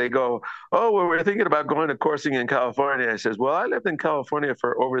everybody, they go, oh, well, we're thinking about going to coursing in California. I says, well, I lived in California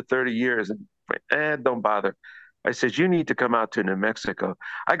for over 30 years, and don't bother. I says, you need to come out to New Mexico.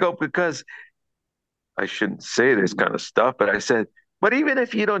 I go, because I shouldn't say this kind of stuff, but I said, but even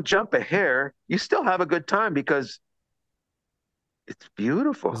if you don't jump a hare, you still have a good time because it's Because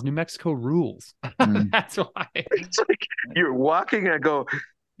beautiful. New Mexico rules. Mm. That's why. It's like you're walking, I go,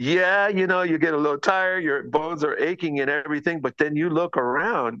 yeah, you get a little tired, your bones are aching and everything, but then you look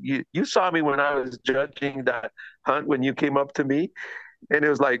around. You saw me when I was judging that hunt when you came up to me, and it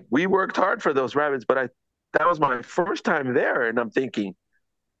was like we worked hard for those rabbits, but that was my first time there, and I'm thinking,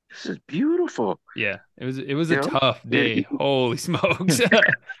 this is beautiful. Yeah, it was a You know, tough day. Holy smokes.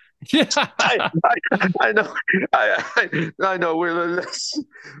 Yeah. I know, I know.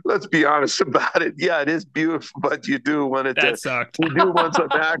 Let's be honest about it. Yeah, it is beautiful, but you do want it That to. sucked. You do want some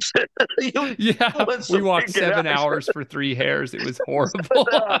action. You Yeah, want we some walked freaking 7 hours action. for 3 hares. It was horrible.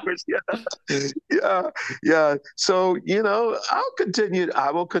 Yeah, yeah, yeah. So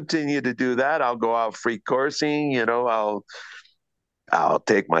I will continue to do that. I'll go out free coursing. I'll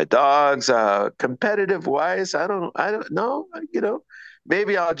take my dogs. Competitive wise, I don't know.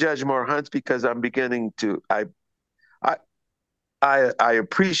 Maybe I'll judge more hunts because I'm beginning to. I, I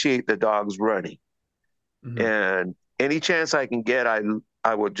appreciate the dogs running, Mhm. and any chance I can get,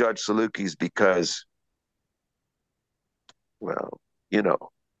 I will judge Salukis because, well, you know,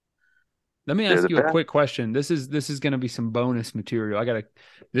 Let me they're ask the you a best. quick question. This is going to be some bonus material.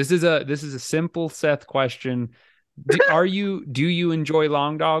 This is a simple Seth question. Do you enjoy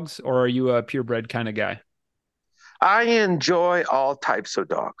long dogs, or are you a purebred kind of guy? I enjoy all types of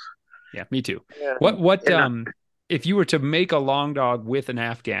dogs, Yeah, me too. What and what and if you were to make a long dog with an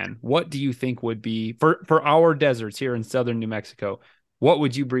Afghan, what do you think would be for our deserts here in southern New Mexico? What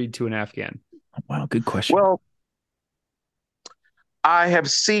would you breed to an Afghan? Wow, good question. well, I have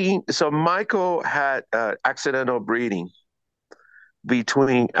seen. So Michael had accidental breeding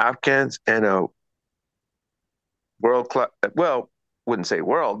between Afghans and a world class. Well, wouldn't say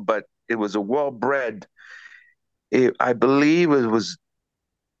world, but it was a well bred. I believe it was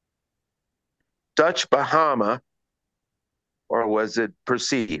Dutch Bahama, or was it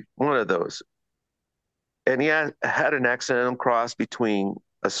perceived? One of those. And he had an accidental cross between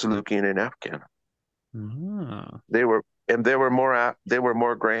a Saluki and an Afghan. Ah. They were and they were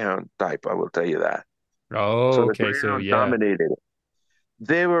more Greyhound type. I will tell you that. Oh, So the okay. So Greyhound yeah. dominated it.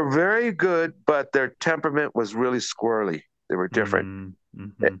 They were very good, but their temperament was really squirrely. They were different.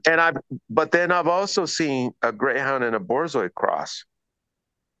 Mm-hmm. And but then I've also seen a Greyhound and a Borzoi cross.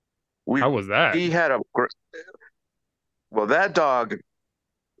 We How was that? we had a well, that dog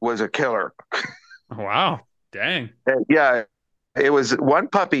was a killer. Wow. Dang. And yeah, it was one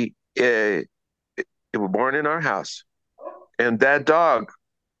puppy. It was born in our house, and that dog,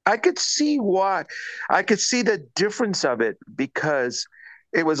 I could see why. I could see the difference of it because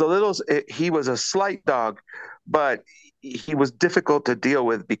it was a little. He was a slight dog, but he was difficult to deal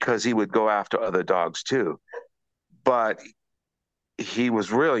with because he would go after other dogs too. But he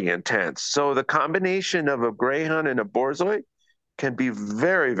was really intense. So the combination of a greyhound and a borzoi can be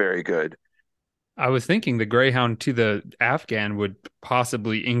very, very good. I was thinking the Greyhound to the Afghan would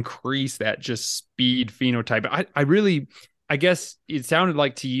possibly increase that just speed phenotype. I guess it sounded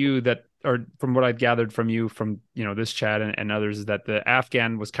like to you that, or from what I'd gathered from you from, this chat and others, is that the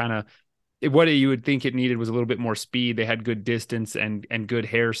Afghan was kind of what you would think it needed was a little bit more speed. They had good distance and good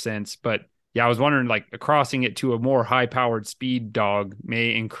hair sense. But yeah, I was wondering like crossing it to a more high powered speed dog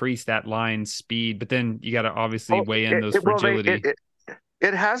may increase that line speed, but then you got to obviously Oh, weigh in those well, fragility.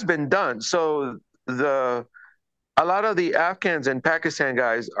 it has been done. So the a lot of the Afghans and Pakistan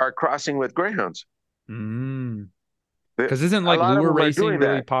guys are crossing with greyhounds. Mm. The- Because isn't A like lot of lure them are racing doing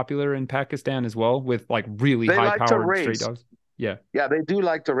really that. popular in Pakistan as well with like really They high like to powered straight race. dogs? Yeah. Yeah, they do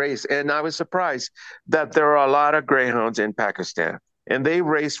like to race. And I was surprised that there are a lot of greyhounds in Pakistan and they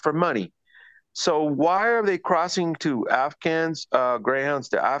race for money. So why are they crossing to Afghans, greyhounds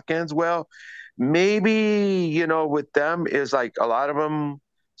to Afghans? Well, maybe, with them is like a lot of them.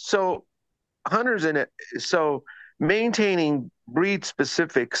 So hunters in it. So maintaining breed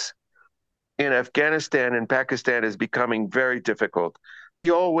specifics in Afghanistan and Pakistan is becoming very difficult.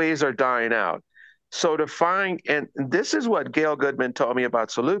 The old ways are dying out. So to find, and this is what Gail Goodman told me about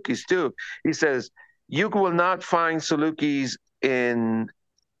Salukis too. He says, you will not find Salukis in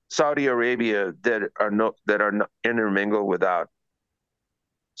Saudi Arabia that are not intermingled without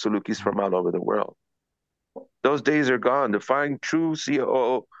Salukis from all over the world. Those days are gone. To find true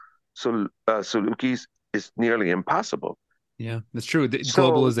COO Salukis is nearly impossible. Yeah, that's true. The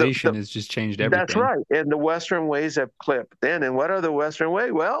So globalization has just changed that's everything. right. And the Western ways have clipped then. And what are the Western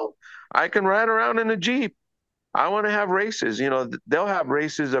way? Well, I can ride around in a Jeep. I want to have races. They'll have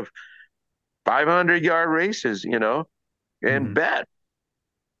races of 500-yard races, and Hmm. bet,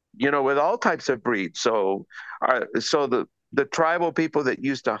 with all types of breeds. So the tribal people that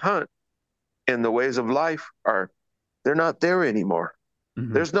used to hunt in the ways of life they're not there anymore.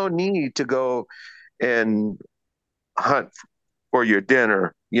 Hmm. There's no need to go and hunt for your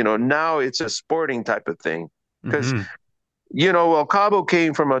dinner. Now it's a sporting type of thing. Because, Hmm. well, Cabo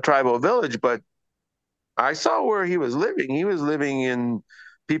came from a tribal village, but I saw where he was living. He was living in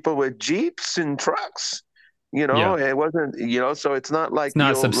people with Jeeps and trucks. Yeah. It wasn't, so it's not It's like not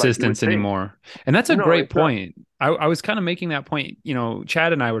like you would subsistence think. anymore. And that's a No, great it's not. point. I was kind of making that point.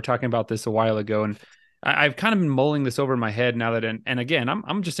 Chad and I were talking about this a while ago, and I've kind of been mulling this over in my head now that, and again,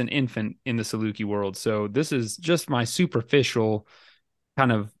 I'm just an infant in the Saluki world. So this is just my superficial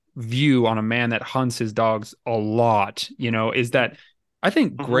kind of view on a man that hunts his dogs a lot, is that I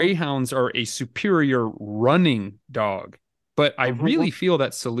think Hmm. greyhounds are a superior running dog, but I Hmm. really feel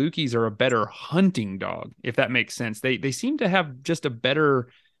that Salukis are a better hunting dog, if that makes sense. They seem to have just a better.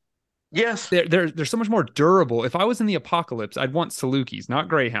 Yes. They're so much more durable. If I was in the apocalypse, I'd want Salukis, not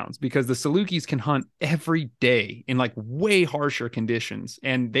greyhounds, because the Salukis can hunt every day in like way harsher conditions,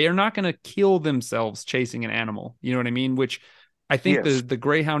 and they are not going to kill themselves chasing an animal. You know what I mean? Which I think the Yes. the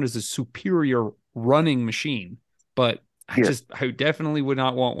greyhound is a superior running machine, but Yes. I definitely would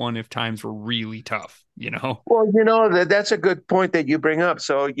not want one if times were really tough. Well, that's a good point that you bring up.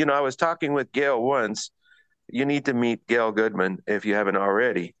 So, I was talking with Gail once. You need to meet Gail Goodman if you haven't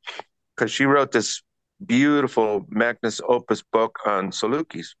already, because she wrote this beautiful magnus opus book on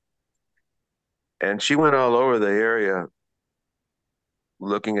Salukis. And she went all over the area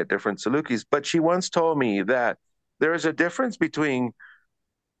looking at different Salukis. But she once told me that there is a difference between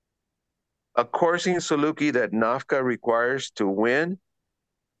a coursing Saluki that Nafka requires to win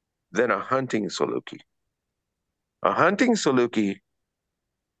than a hunting Saluki. A hunting Saluki,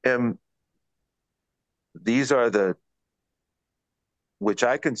 and these are which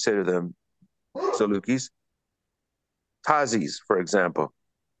I consider them Salukis, Tazis, for example,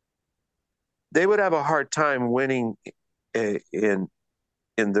 they would have a hard time winning in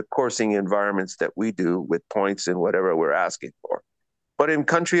the coursing environments that we do with points and whatever we're asking for. But in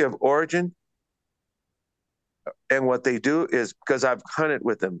country of origin, and what they do is, because I've hunted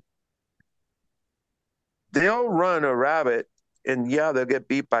with them, they'll run a rabbit and yeah, they'll get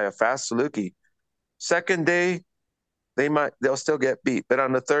beat by a fast Saluki. Second day, they'll still get beat. But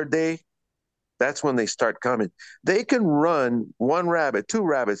on the third day, that's when they start coming. They can run one rabbit, two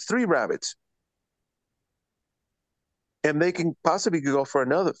rabbits, three rabbits, and they can possibly go for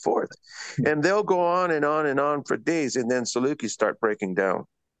another fourth. And they'll go on and on and on for days. And then Salukis start breaking down.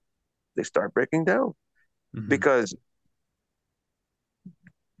 They start breaking down Mm-hmm. because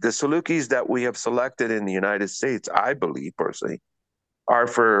the Salukis that we have selected in the United States, I believe personally, are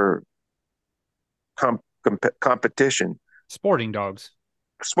for competition, Sporting dogs.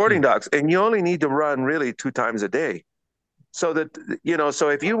 sporting Yeah. dogs. And you only need to run really 2 times a day. So that, so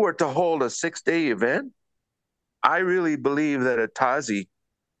if you were to hold a 6-day event, I really believe that a Tazi,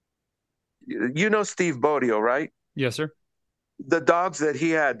 Steve Bodio, right? Yes, sir. The dogs that he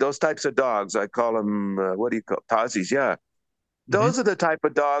had, those types of dogs, I call them, what do you call Tazis? Yeah. Mm-hmm. Those are the type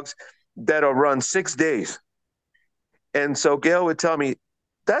of dogs that'll run 6 days. And so Gail would tell me,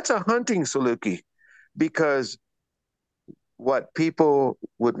 that's a hunting Saluki, because what people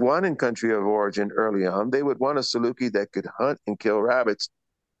would want in country of origin early on, they would want a Saluki that could hunt and kill rabbits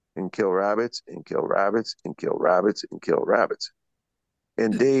and kill rabbits and kill rabbits and kill rabbits and kill rabbits.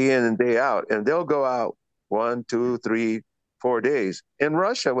 And day in and day out. And they'll go out 1, 2, 3, 4 days. In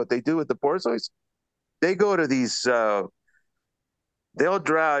Russia, what they do with the Borzois, they go to these they'll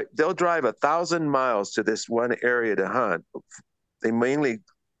drive 1,000 miles to this one area to hunt. They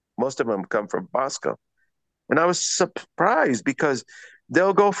most of them come from Moscow. And I was surprised because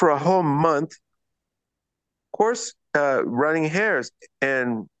they'll go for a whole month, of course, running hares.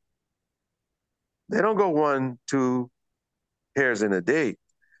 And they don't go 1, 2 hares in a day.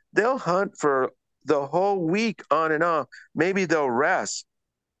 They'll hunt for the whole week on and on. Maybe they'll rest.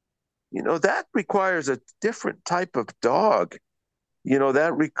 That requires a different type of dog.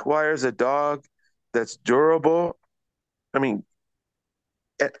 That requires a dog that's durable. I mean,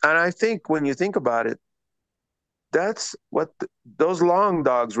 and I think when you think about it, That's what those long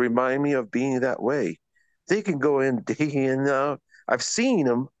dogs remind me of being that way. They can go in day in and out. I've seen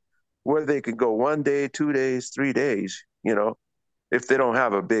them where they could go 1 day, 2 days, 3 days, if they don't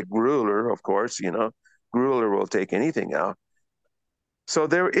have a big grueler, of course, grueler will take anything out. So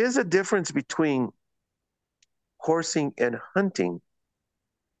there is a difference between coursing and hunting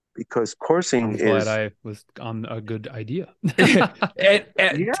because coursing I'm glad is, I was on a good idea. And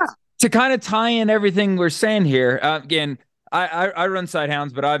yeah, to kind of tie in everything we're saying here, again, I run side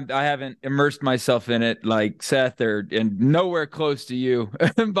hounds, but I haven't immersed myself in it like Seth and nowhere close to you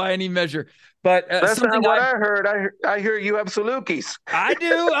by any measure. But that's not something what I heard. I hear you have Salukis. I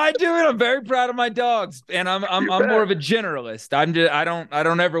do, and I'm very proud of my dogs. And I'm more of a generalist. I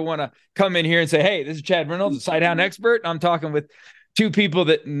don't ever want to come in here and say, hey, this is Chad Reynolds, a sighthound expert. I'm talking with two people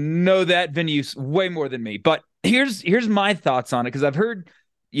that know that venue way more than me. But here's my thoughts on it, because I've heard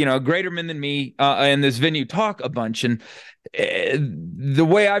greater men than me in this venue talk a bunch, and the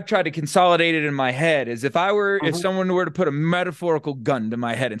way I've tried to consolidate it in my head is if someone were to put a metaphorical gun to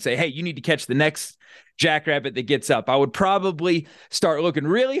my head and say, hey, you need to catch the next jackrabbit that gets up, I would probably start looking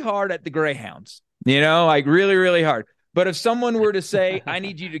really hard at the greyhounds, like really, really hard. But if someone were to say, I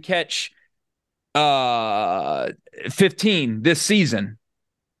need you to catch 15 this season,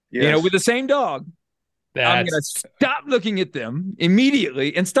 Yes. with the same dog, I'm going to stop looking at them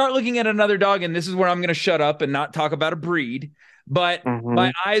immediately and start looking at another dog. And this is where I'm going to shut up and not talk about a breed. But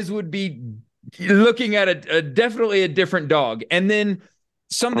my eyes would be looking at a definitely a different dog. And then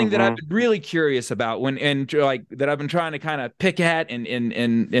something that I've been really curious about that I've been trying to kind of pick at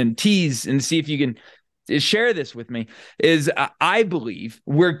and tease and see if you can share this with me is I believe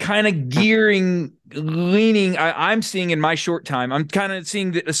we're kind of leaning. I'm seeing in my short time, I'm kind of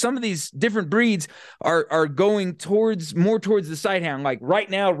seeing that some of these different breeds are going more towards the sighthound. Like right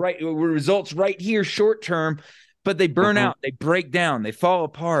now, results right here, short term, but they burn out, they break down, they fall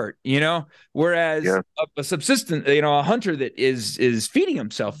apart. Whereas a subsistent, a hunter that is feeding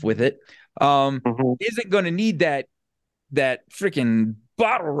himself with it, isn't going to need that freaking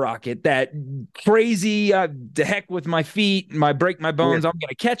bottle rocket, that crazy to heck with my feet, break my bones, I'm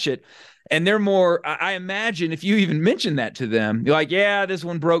gonna catch it. And they're more, I imagine if you even mention that to them, you're like, yeah, this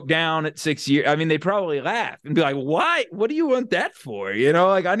one broke down at 6 years. I mean, they probably laugh and be like, why? What do you want that for?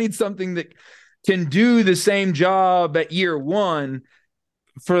 Like I need something that can do the same job at year one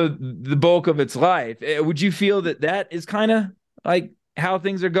for the bulk of its life. Would you feel that is kind of like how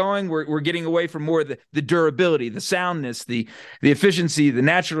things are going? We're getting away from more of the durability, the soundness, the efficiency, the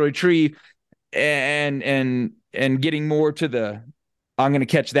natural retrieve, and getting more to the I'm going to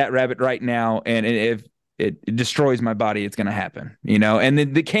catch that rabbit right now, and if it destroys my body, it's going to happen, and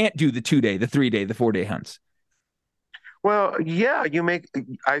then they can't do the 2 day, the 3 day, the 4 day hunts. Well, yeah,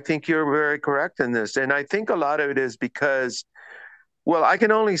 I think you're very correct in this. And I think a lot of it is because, well, I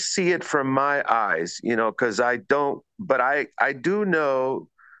can only see it from my eyes, because I don't, but I do know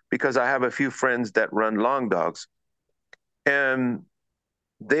because I have a few friends that run long dogs and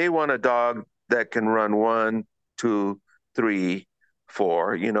they want a dog that can run 1, 2, 3,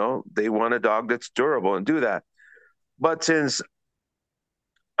 4, they want a dog that's durable and do that. But since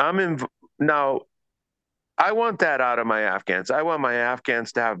I'm in now, I want that out of my Afghans. I want my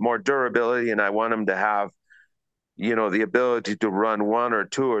Afghans to have more durability and I want them to have the ability to run 1 or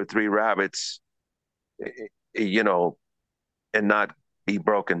 2 or 3 rabbits, and not be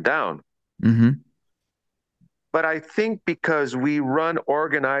broken down. But I think because we run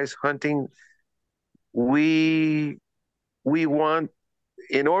organized hunting, we want,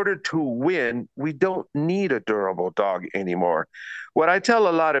 in order to win, we don't need a durable dog anymore. What I tell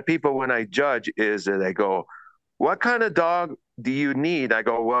a lot of people when I judge is that they go, what kind of dog do you need? I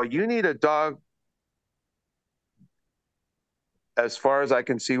go, well, you need a dog, as far as I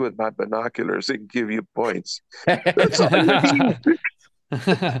can see with my binoculars, and give you points. That's all you need.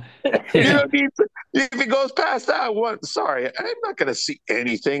 If it goes past that one, sorry, I'm not going to see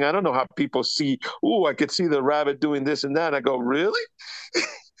anything. I don't know how people see, oh, I could see the rabbit doing this and that. I go, really?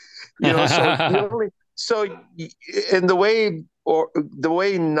 So and the way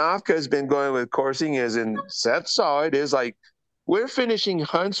Nafka has been going with coursing is, and Seth saw it, is like we're finishing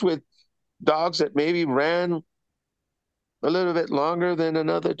hunts with dogs that maybe ran a little bit longer than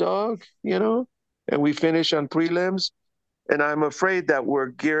another dog, and we finish on prelims. And I'm afraid that we're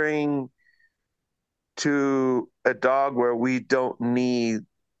gearing to a dog where we don't need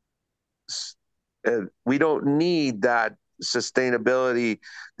that sustainability,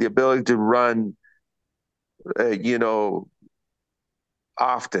 the ability to run,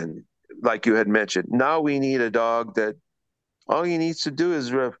 often, like you had mentioned. Now we need a dog that all he needs to do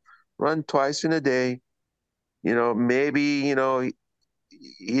is run twice in a day, maybe,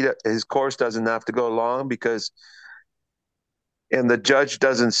 his course doesn't have to go long and the judge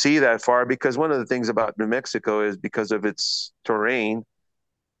doesn't see that far, because one of the things about New Mexico is because of its terrain,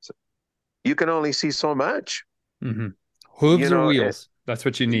 you can only see so much. Mm-hmm. You Hooves or know, wheels? That's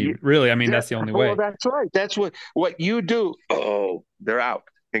what you you, need. Really, I mean, that's the only well, way. that's right. That's what you do. Oh, they're out.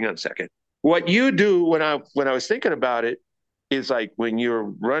 Hang on a second. What you do when I was thinking about it is like when you're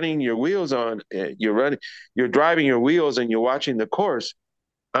running your wheels on, you're driving your wheels and you're watching the course.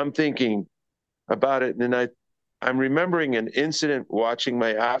 I'm thinking about it, and I'm remembering an incident watching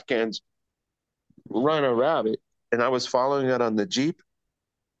my Afghans run a rabbit, and I was following it on the Jeep.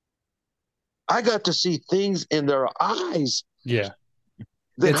 I got to see things in their eyes Yeah.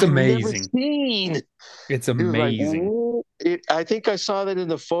 that It's I've never amazing. seen. It's It was like, amazing. whoa. I think I saw that in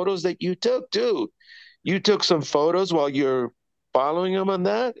the photos that you took too. You took some photos while you're following them on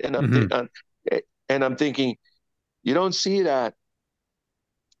that, and Hmm. I'm thinking, you don't see that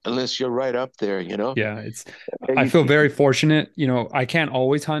unless you're right up there. Yeah, it's I And feel very fortunate. I can't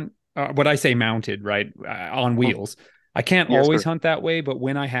always hunt what I say mounted, right? On wheels. I can't yes, always sir. hunt that way, but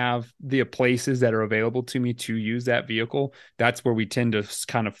when I have the places that are available to me to use that vehicle, that's where we tend to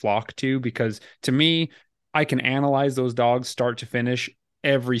kind of flock to, because to me, I can analyze those dogs start to finish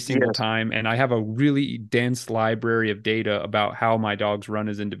every single Yes. time, and I have a really dense library of data about how my dogs run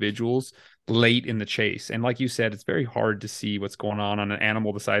as individuals late in the chase. And like you said, it's very hard to see what's going on an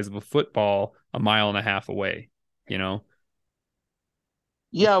animal the size of a football a mile and a half away, you know?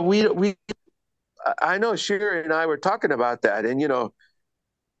 Yeah, I know Sherry and I were talking about that, and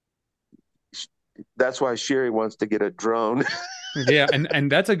that's why Sherry wants to get a drone. Yeah,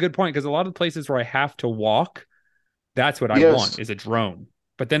 and that's a good point, because a lot of places where I have to walk, that's what I want Yes. is a drone.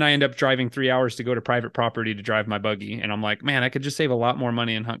 But then I end up driving 3 hours to go to private property to drive my buggy, and I'm like, man, I could just save a lot more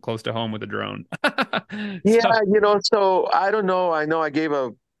money and hunt close to home with a drone. Yeah, So, so I don't know. I know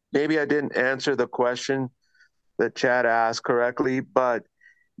maybe I didn't answer the question that Chad asked correctly, but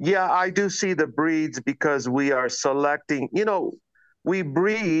yeah, I do see the breeds because we are selecting, we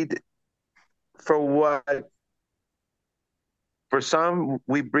breed for for some,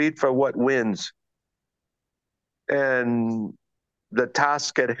 we breed for what wins and the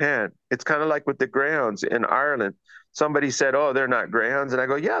task at hand. It's kind of like with the greyhounds in Ireland. Somebody said, oh, they're not greyhounds. And I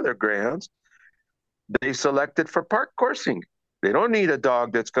go, yeah, they're greyhounds. They selected for park coursing. They don't need a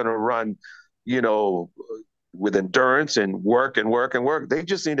dog that's going to run, you know, with endurance and work and work and work. They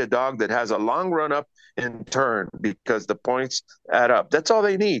just need a dog that has a long run up and turn because the points add up. That's all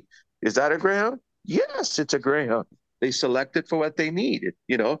they need. Is that a greyhound? Yes, it's a greyhound. They select it for what they need.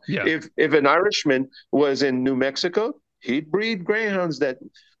 yeah, If an Irishman was in New Mexico, he'd breed greyhounds that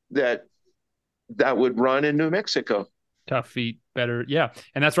that would run in New Mexico. tough feet, better. Yeah.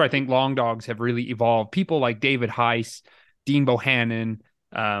 And that's where I think long dogs have really evolved. People like David Heiss, Dean Bohannon,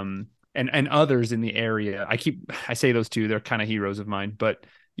 and others in the area. I say those two, they're kind of heroes of mine, but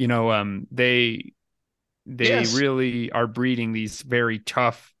they Yes. really are breeding these very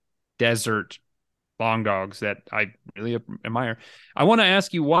tough desert long dogs that I really admire. I want to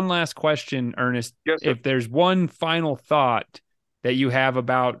ask you one last question, Ernest. Yes, sir. If there's one final thought that you have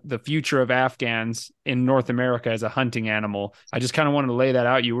about the future of Afghans in North America as a hunting animal, I just kind of wanted to lay that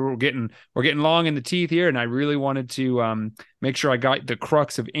out. We're getting long in the teeth here, and I really wanted to make sure I got the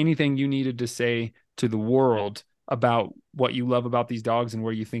crux of anything you needed to say to the world about what you love about these dogs and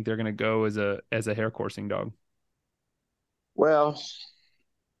where you think they're going to go as a hare coursing dog. Well,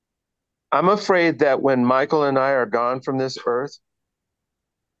 I'm afraid that when Michael and I are gone from this earth,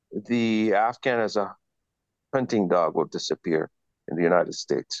 the Afghan as a hunting dog will disappear in the United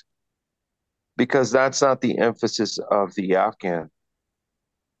States because that's not the emphasis of the Afghan.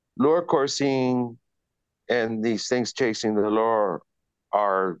 Lure coursing and these things chasing the lure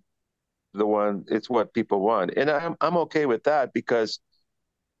are it's what people want. And I'm okay with that because,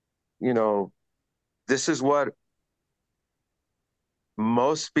 you know, this is what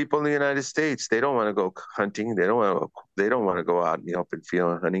most people in the United States, they don't want to go hunting. They don't want to go out in the open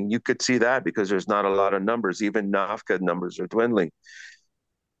field and hunting. You could see that because there's not a lot of numbers. Even NAFCA numbers are dwindling.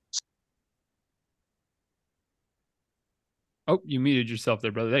 Oh, you muted yourself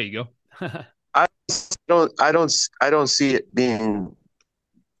there, brother. There you go. I I don't see it being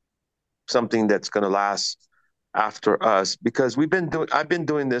something that's going to last after us because I've been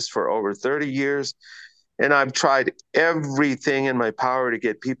doing this for over 30 years and I've tried everything in my power to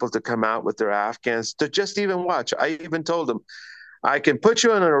get people to come out with their Afghans to just even watch. I even told them I can put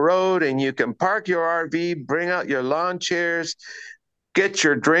you on a road and you can park your RV, bring out your lawn chairs, get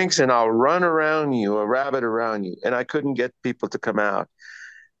your drinks, and I'll run around you, a rabbit around you. And I couldn't get people to come out.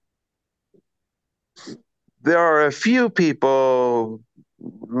 there are a few people,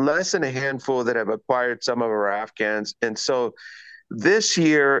 less than a handful, that have acquired some of our Afghans. And so this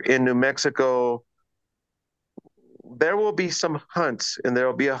year in New Mexico, there will be some hunts, and there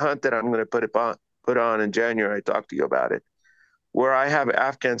will be a hunt that I'm going to put on in January. I talked to you about it, where I have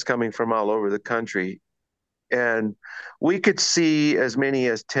Afghans coming from all over the country, and we could see as many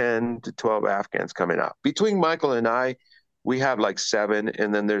as 10 to 12 Afghans coming out. Between Michael and I, we have like 7,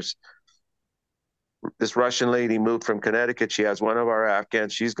 and then there's this Russian lady moved from Connecticut. She has one of our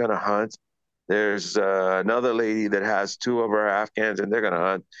Afghans. She's going to hunt. There's another lady that has 2 of our Afghans, and they're going to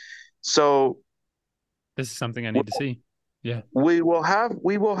hunt. So this is something I need to see. Yeah, we will have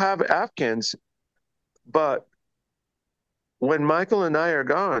Afghans, but when Michael and I are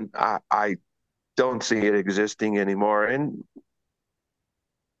gone, I don't see it existing anymore, and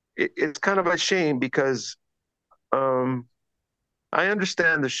it's kind of a shame because I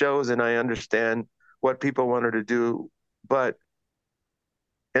understand the shows and I understand what people wanted to do, but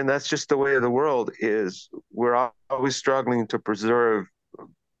and that's just the way of the world is. We're always struggling to preserve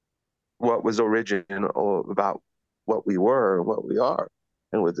what was original about what we were and what we are,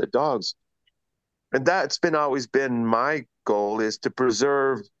 and with the dogs. And that's always been my goal, is to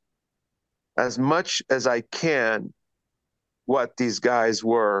preserve as much as I can what these guys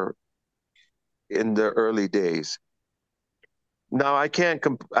were in the early days. Now I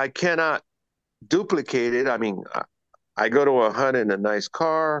cannot duplicate it. I mean, I go to a hunt in a nice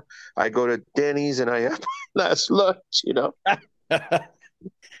car. I go to Denny's and I have my last lunch. I'm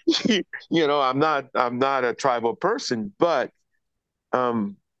not a tribal person, but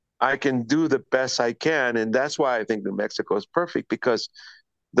I can do the best I can, and that's why I think New Mexico is perfect, because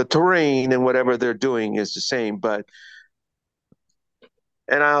the terrain and whatever they're doing is the same.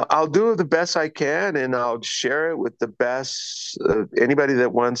 And I'll do the best I can, and I'll share it with the best anybody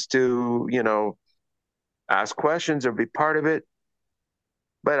that wants to, ask questions or be part of it.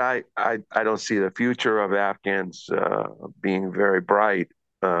 But I don't see the future of Afghans being very bright.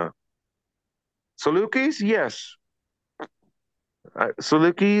 Salukis, yes.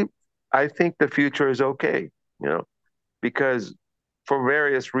 Saluki, I think the future is okay, because for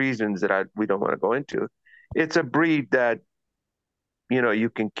various reasons that we don't want to go into, it's a breed that, you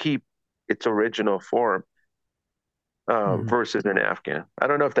can keep its original form versus an Afghan. I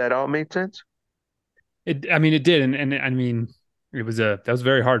don't know if that all made sense. It did, and I mean, that was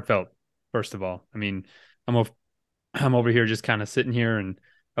very heartfelt. First of all, I mean, I'm over here just kind of sitting here and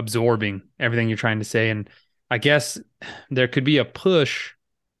absorbing everything you're trying to say, and I guess there could be a push.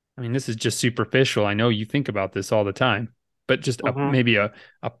 I mean, this is just superficial. I know you think about this all the time, but just maybe a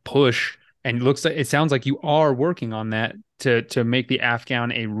push, and it sounds like you are working on that to make the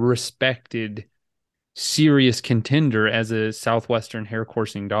Afghan a respected, serious contender as a Southwestern hare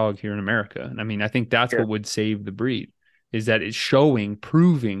coursing dog here in America. And I mean, I think that's what would save the breed, is that it's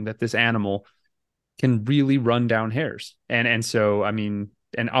proving that this animal can really run down hares. And so, I mean,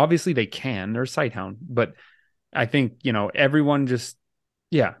 and obviously they can, they're a sight hound, but I think, everyone just,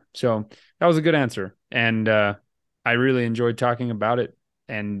 yeah. So that was a good answer. And I really enjoyed talking about it.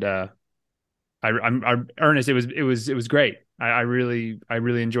 And I'm Ernest, it was great. I really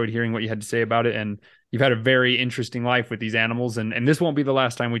enjoyed hearing what you had to say about it. And you've had a very interesting life with these animals. And this won't be the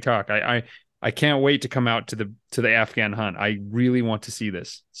last time we talk. I can't wait to come out to the Afghan hunt. I really want to see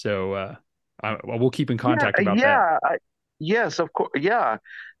this. So we'll keep in contact about that. Yes, of course. Yeah.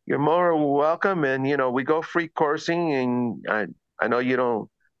 You're more welcome. And, we go free coursing, and I know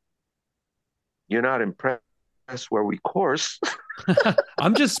you're not impressed where we course.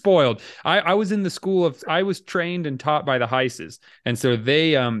 I'm just spoiled. I was in the school I was trained and taught by the Heises. And so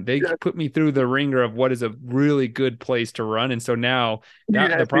they put me through the ringer of what is a really good place to run. And so now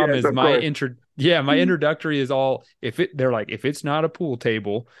the problem is my introductory is all, if it's not a pool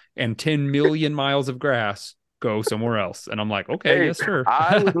table and 10 million miles of grass, go somewhere else. And I'm like, okay, hey, yes, sir.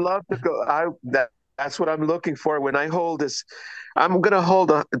 I would love to go. That's what I'm looking for when I hold this. I'm going to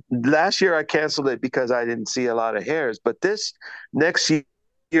hold last year I canceled it because I didn't see a lot of hares, but this next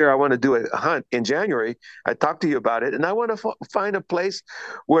year I want to do a hunt in January. I talked to you about it, and I want to find a place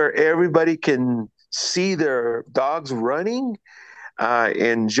where everybody can see their dogs running,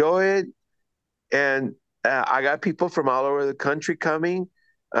 enjoy it. And I got people from all over the country coming.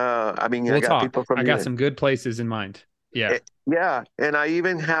 I got some good places in mind. Yeah. Yeah. And I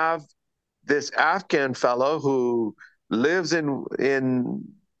even have this Afghan fellow who lives in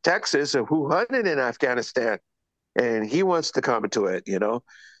Texas who hunted in Afghanistan, and he wants to come to it,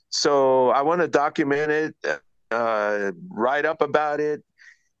 So I want to document it, write up about it.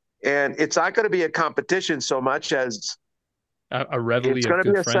 And it's not going to be a competition so much as A reveille It's of going to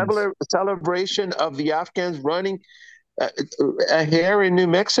good be a friends. celebration of the Afghans running a hare in New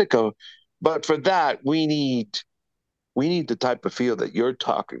Mexico. But for that, we need the type of field that you're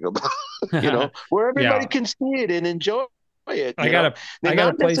talking about, where everybody Yeah. can see it and enjoy it. I got They're I got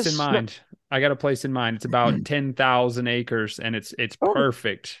a not place in necessarily. mind. I got a place in mind. It's about 10,000 acres and it's Oh,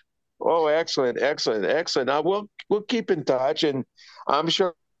 perfect. oh, excellent, excellent, excellent. Now we'll keep in touch, and I'm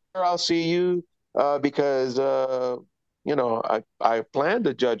sure I'll see you because I plan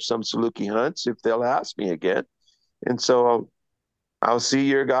to judge some Saluki hunts if they'll ask me again, and so I'll see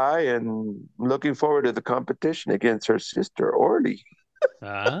your guy, and looking forward to the competition against her sister Orly.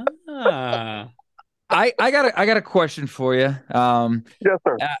 Ah. I got a question for you. Yes,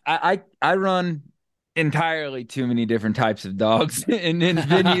 sir. I run entirely too many different types of dogs and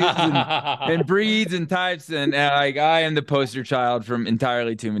venues and breeds and types, and like I am the poster child from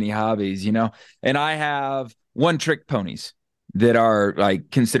entirely too many hobbies, and I have one trick ponies that are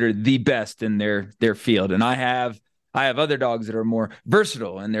like considered the best in their field, and I have other dogs that are more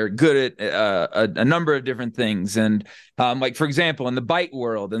versatile and they're good at a number of different things. And like, for example, in the bite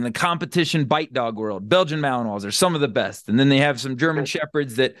world, in the competition bite dog world, Belgian Malinois are some of the best. And then they have some German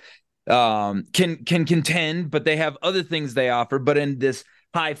Shepherds that can contend, but they have other things they offer. But in this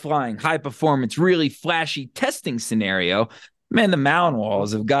high flying, high performance, really flashy testing scenario, man, the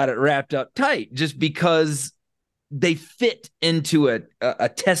Malinois have got it wrapped up tight just because they fit into a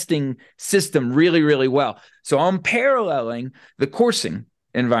testing system really, really well. So I'm paralleling the coursing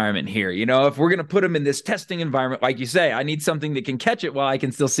environment here. If we're going to put them in this testing environment, like you say, I need something that can catch it while I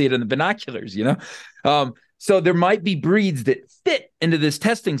can still see it in the binoculars, So there might be breeds that fit into this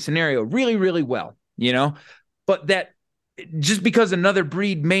testing scenario really, really well, but that just because another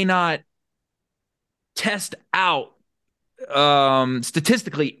breed may not test out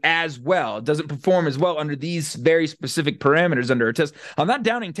statistically as well, it doesn't perform as well under these very specific parameters under a test. I'm not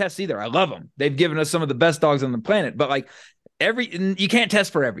downing tests either. I love them. They've given us some of the best dogs on the planet, but like you can't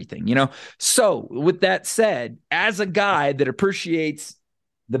test for everything, So with that said, as a guy that appreciates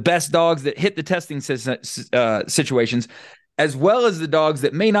the best dogs that hit the testing situations, as well as the dogs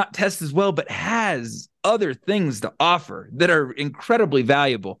that may not test as well, but has other things to offer that are incredibly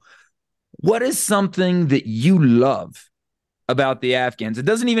valuable, what is something that you love about the Afghans? It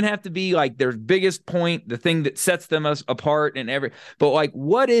doesn't even have to be like their biggest point, the thing that sets them apart but like,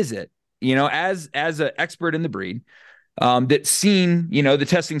 what is it, as an expert in the breed, that's seen, the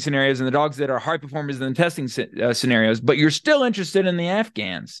testing scenarios and the dogs that are high performers in the testing scenarios, but you're still interested in the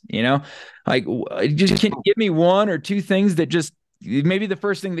Afghans, like just can you give me one or two things that just maybe the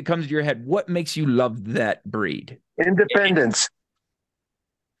first thing that comes to your head, what makes you love that breed? Independence.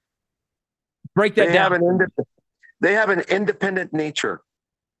 Break that down. They have an independent nature.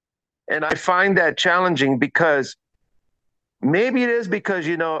 And I find that challenging because maybe it is because,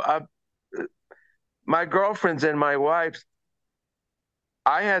 my girlfriends and my wife,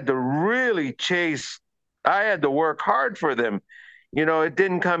 I had to work hard for them. It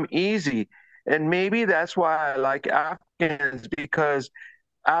didn't come easy. And maybe that's why I like Afghans, because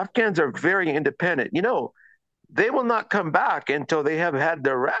Afghans are very independent. They will not come back until they have had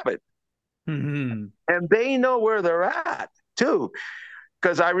their rabbit. Mm-hmm. And they know where they're at too.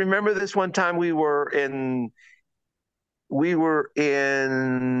 Because I remember this one time we were in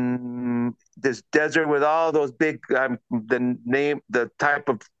this desert with all those big the type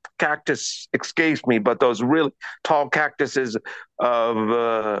of cactus escapes me, but those really tall cactuses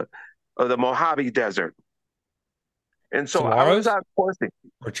of the Mojave Desert. And so Saguaros? I was out coursing.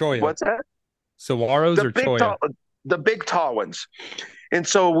 Or Choya? What's that? Saguaros or Choya? The big tall ones. And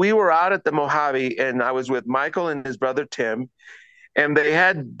so we were out at the Mojave, and I was with Michael and his brother Tim, and they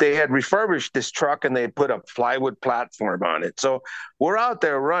had refurbished this truck and they put a plywood platform on it. So we're out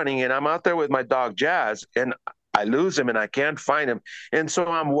there running, and I'm out there with my dog Jazz, and I lose him and I can't find him. And so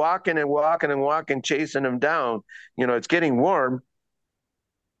I'm walking and walking and walking, chasing him down. It's getting warm.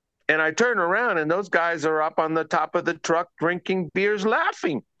 And I turn around and those guys are up on the top of the truck drinking beers,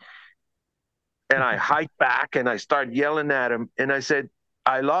 laughing. And I hike back and I start yelling at him. And I said,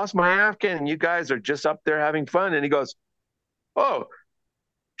 I lost my Afghan and you guys are just up there having fun. And he goes, oh,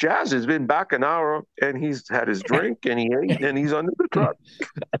 Jazz has been back an hour and he's had his drink and he ate and he's under the truck.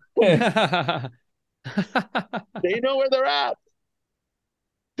 They know where they're at.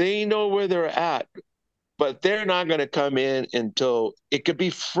 They know where they're at, but they're not going to come in until it could be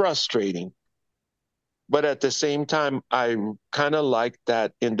frustrating. But at the same time, I kind of like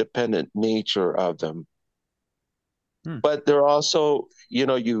that independent nature of them. But they're also,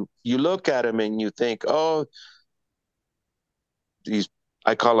 you look at them and you think, oh,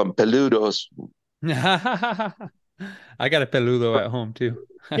 I call them peludos. I got a peludo at home too.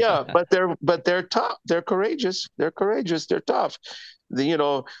 Yeah, but they're tough. They're courageous. They're courageous. They're tough. They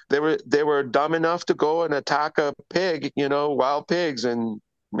were dumb enough to go and attack a pig, wild pigs, and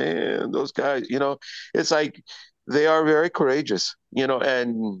man, those guys, it's like they are very courageous,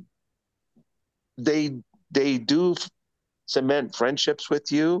 and they they do cement friendships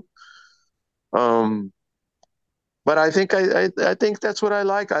with you. Um, but I think that's what I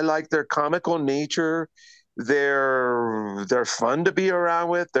like. I like their comical nature. They're fun to be around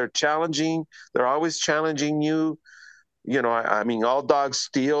with. They're challenging. They're always challenging you. I mean, all dogs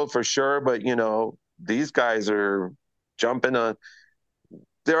steal for sure, but these guys are jumping on.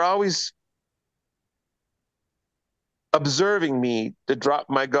 They're always observing me to drop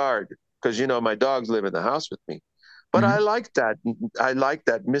my guard because my dogs live in the house with me. But I like that. I like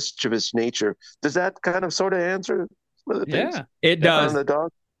that mischievous nature. Does that kind of sort of answer some of the things? Yeah, it does. On the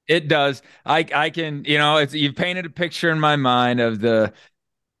dog? It does. I can, it's you've painted a picture in my mind of the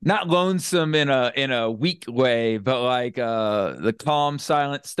not lonesome in a weak way, but like the calm,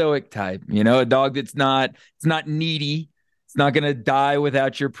 silent, stoic type. A dog that's it's not needy. It's not gonna die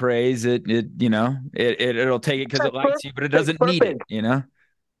without your praise. It'll take it because it likes you, but it doesn't need it.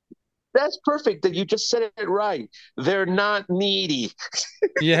 That's perfect that you just said it right. They're not needy.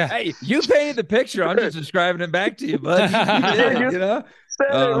 Yeah. Hey, you painted the picture. I'm just describing it back to you, bud. You said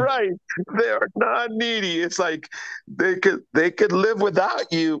it right. They are not needy. It's like they could live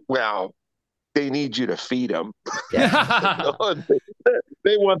without you. Well, they need you to feed them. Yeah.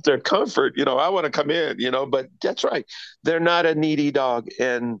 They want their comfort. I want to come in. But that's right. They're not a needy dog,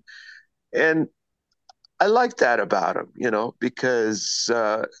 and I like that about them. Because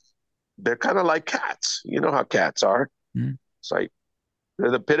they're kind of like cats. You know how cats are. Mm. It's like they're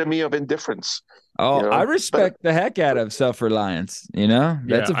the epitome of indifference. Oh, I respect the heck out of self-reliance.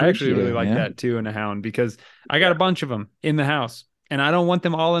 That's I actually really like that too in a hound because I got a bunch of them in the house and I don't want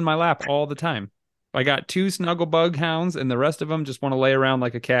them all in my lap all the time. I got 2 snuggle bug hounds and the rest of them just want to lay around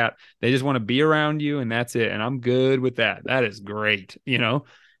like a cat. They just want to be around you and that's it. And I'm good with that. That is great,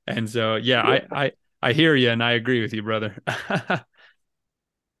 And so, I hear you and I agree with you, brother.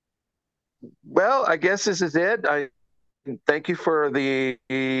 Well, I guess this is it. I thank you for the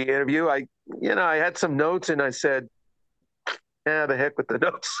interview. I had some notes and I said, yeah, the heck with the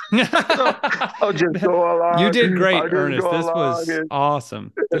notes. I'll just go along. You did great, Ernest. This was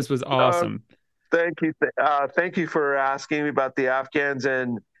awesome. This was awesome. Thank you. Thank you for asking me about the Afghans.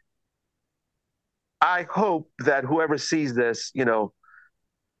 And I hope that whoever sees this,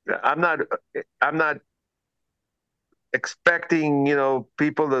 I'm not expecting,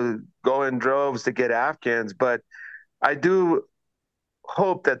 people to go in droves to get Afghans, but I do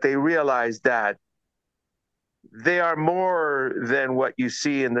hope that they realize that they are more than what you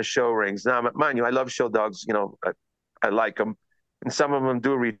see in the show rings. Now, mind you, I love show dogs. I like them, and some of them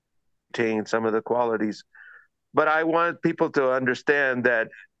do retain some of the qualities. But I want people to understand that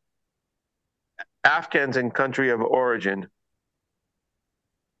Afghans in country of origin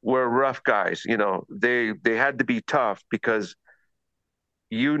were rough guys. They had to be tough because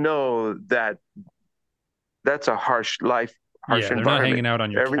that that's a harsh life, harsh they're environment. Not hanging out on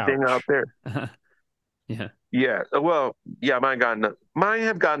your everything couch. Out there. Yeah. Yeah. Well, yeah, mine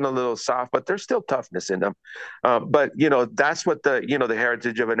have gotten a little soft, but there's still toughness in them. But that's what the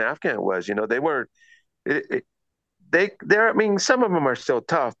heritage of an Afghan was. They were, I mean, some of them are still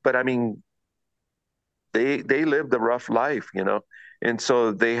tough, but I mean, they lived a rough life, and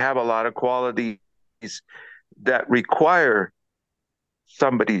so they have a lot of qualities that require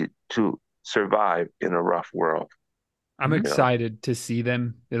somebody to survive in a rough world. I'm excited to see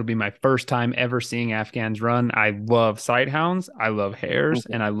them. It'll be my first time ever seeing Afghans run. I love sight hounds. I love hares,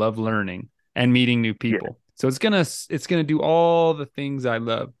 and I love learning and meeting new people. Yeah. So it's gonna do all the things I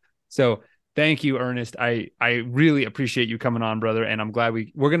love. So thank you, Ernest. I really appreciate you coming on, brother. And I'm glad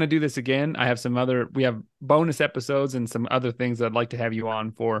we're gonna do this again. We have bonus episodes and some other things I'd like to have you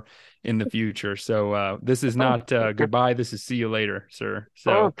on for in the future. So this is not goodbye. This is see you later, sir.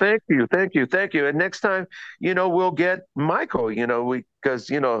 So thank you. And next time, we'll get Michael,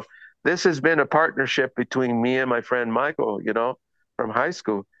 because this has been a partnership between me and my friend Michael, from high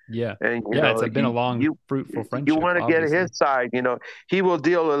school. Yeah. And it's been a long, fruitful friendship. You want to get his side, he will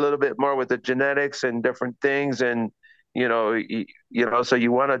deal a little bit more with the genetics and different things. And, so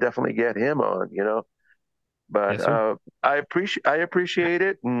you want to definitely get him on, but yes, I appreciate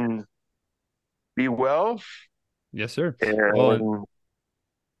it, and be well. Yes, sir. And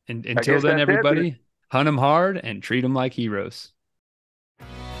until then, everybody, hunt them hard and treat them like heroes.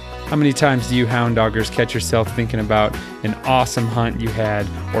 How many times do you hound doggers catch yourself thinking about an awesome hunt you had,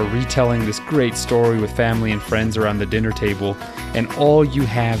 or retelling this great story with family and friends around the dinner table, and all you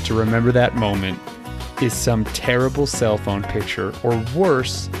have to remember that moment is some terrible cell phone picture, or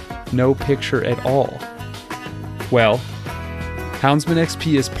worse, no picture at all? Well, Houndsman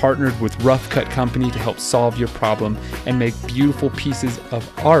XP is partnered with Rough Cut Company to help solve your problem and make beautiful pieces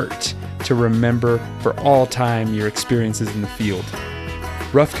of art to remember for all time your experiences in the field.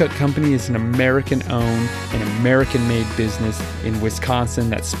 Rough Cut Company is an American-owned and American-made business in Wisconsin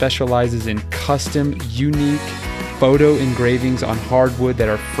that specializes in custom, unique photo engravings on hardwood that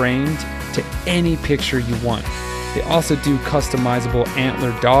are framed to any picture you want. They also do customizable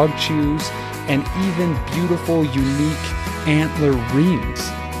antler dog chews and even beautiful, unique antler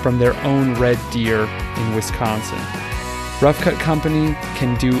rings from their own red deer in Wisconsin. Rough Cut Company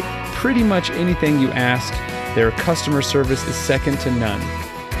can do pretty much anything you ask. Their customer service is second to none.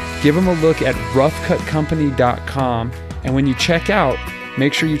 Give them a look at roughcutcompany.com, and when you check out,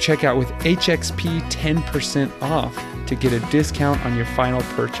 make sure you check out with HXP 10% off to get a discount on your final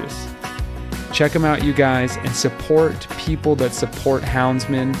purchase. Check them out, you guys, and support people that support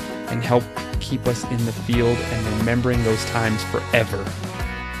Houndsmen and help keep us in the field and remembering those times forever.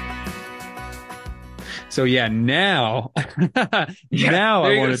 So yeah, now I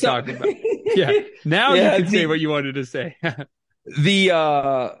want to talk about. Yeah, now you can say what you wanted to say.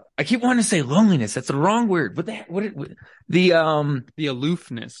 I keep wanting to say loneliness. That's the wrong word. The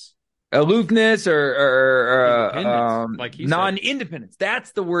aloofness, or like he non-independence.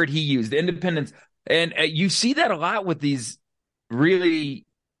 That's the word he used. Independence, and you see that a lot with these really,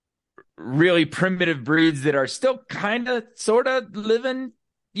 really primitive breeds that are still kind of, sort of living,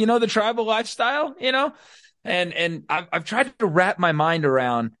 the tribal lifestyle, and I've tried to wrap my mind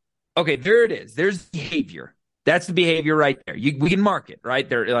around. Okay, there it is. There's behavior. That's the behavior right there. We can mark it, right?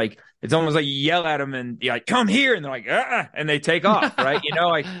 They're like, it's almost like you yell at them and you're like, come here. And they're like, and they take off, right? And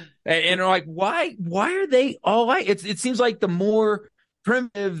they're like, why are they all like, it seems like the more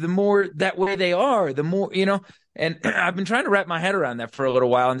primitive, the more that way they are, the more, and I've been trying to wrap my head around that for a little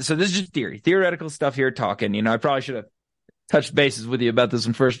while. And so this is just theoretical stuff here talking, I probably should have touched bases with you about this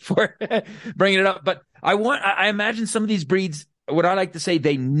one first before bringing it up. But I imagine some of these breeds, what I like to say,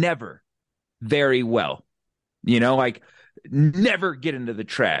 they never very well. Like never get into the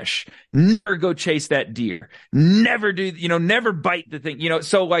trash, never go chase that deer, never do, never bite the thing,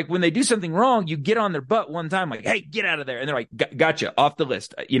 so like when they do something wrong, you get on their butt one time, like, hey, get out of there. And they're like, gotcha, off the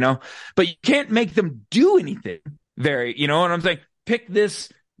list, but you can't make them do anything very, what I'm saying? Pick this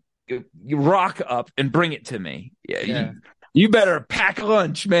rock up and bring it to me. Yeah. You better pack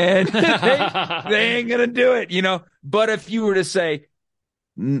lunch, man. they ain't going to do it, but if you were to say,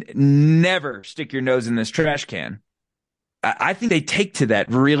 never stick your nose in this trash can, I think they take to that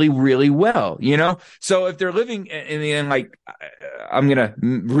really, really well, So if they're living in like, I'm going to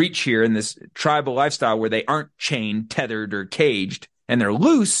reach here in this tribal lifestyle where they aren't chained, tethered, or caged, and they're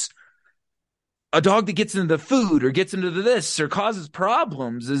loose, a dog that gets into the food or gets into this or causes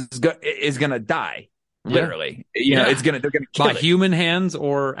problems is going to die. Literally, they're going to kill by it. Human hands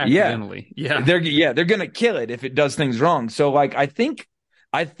or accidentally. They're going to kill it if it does things wrong. So like, I think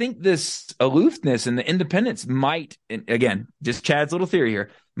this aloofness and the independence might, and again, just Chad's little theory here,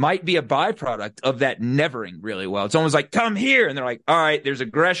 might be a byproduct of that nevering really well. It's almost like, come here. And they're like, all right, there's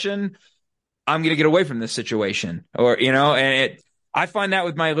aggression. I'm going to get away from this situation. Or, I find that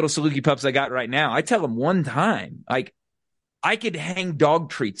with my little Saluki pups I got right now. I tell them one time, like, I could hang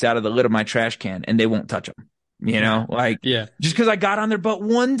dog treats out of the lid of my trash can and they won't touch them. Just because I got on their butt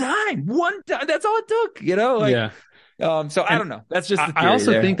one time. That's all it took, So I don't know. That's just the theory. I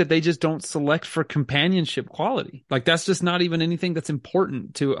also think that they just don't select for companionship quality. Like that's just not even anything that's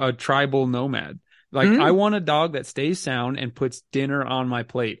important to a tribal nomad. Like I want a dog that stays sound and puts dinner on my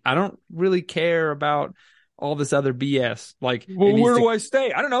plate. I don't really care about all this other BS. Like, well, where do I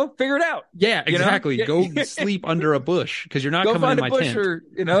stay? I don't know. Figure it out. Yeah, exactly. Go sleep under a bush because you're not coming in my tent. Or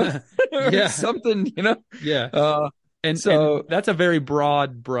something. Yeah. And that's a very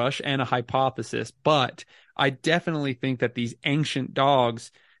broad brush and a hypothesis, but I definitely think that these ancient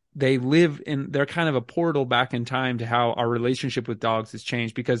dogs, they're kind of a portal back in time to how our relationship with dogs has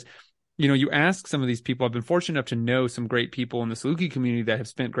changed. Because, you ask some of these people, I've been fortunate enough to know some great people in the Saluki community that have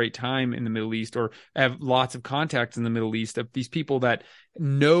spent great time in the Middle East or have lots of contacts in the Middle East, of these people that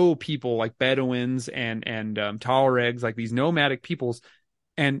know people like Bedouins and Tuaregs, like these nomadic peoples.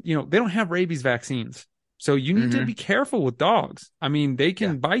 And, they don't have rabies vaccines. So you need to be careful with dogs. I mean, they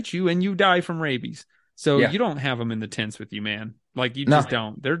can bite you and you die from rabies. So you don't have them in the tents with you, man. Like you just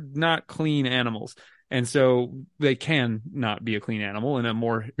don't. They're not clean animals. And so they can not be a clean animal in a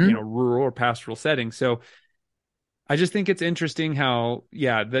more, rural or pastoral setting. So I just think it's interesting how,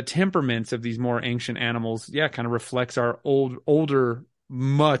 the temperaments of these more ancient animals, kind of reflects our older,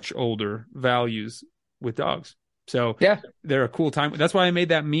 much older values with dogs. So they're a cool time. That's why I made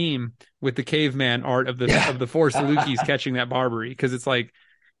that meme with the caveman art of the four Salukis catching that Barbary, because it's like,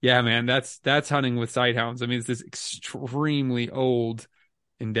 man, that's hunting with sight hounds. I mean, it's this extremely old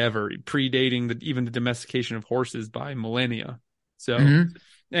endeavor, predating even the domestication of horses by millennia. So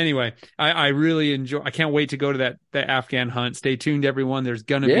anyway, I really enjoy. I can't wait to go to that Afghan hunt. Stay tuned, everyone. There's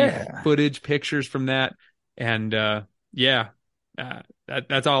gonna be footage, pictures from that, and that's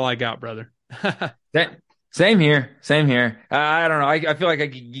all I got, brother. Same here. I don't know. I feel like I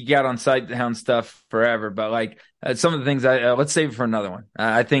could geek out on sight hound stuff forever, but like some of the things let's save it for another one.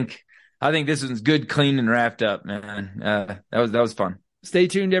 I think this one's good, clean, and wrapped up, man. That was fun. Stay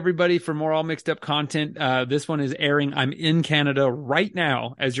tuned, everybody, for more All Mixed Up content. This one is airing. I'm in Canada right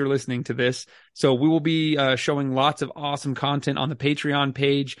now as you're listening to this. So we will be showing lots of awesome content on the Patreon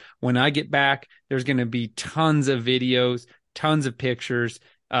page. When I get back, there's going to be tons of videos, tons of pictures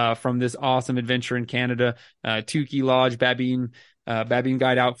from this awesome adventure in Canada. Tukey Lodge, Babine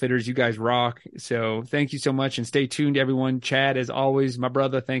Guide Outfitters, you guys rock. So thank you so much, and stay tuned, everyone. Chad, as always, my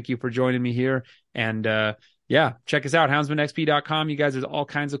brother, thank you for joining me here. And check us out, houndsmanxp.com. You guys, there's all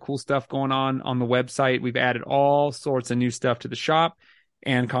kinds of cool stuff going on the website. We've added all sorts of new stuff to the shop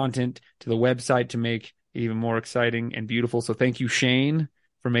and content to the website to make it even more exciting and beautiful. So thank you, Shane,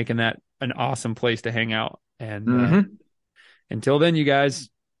 for making that an awesome place to hang out. And until then, you guys,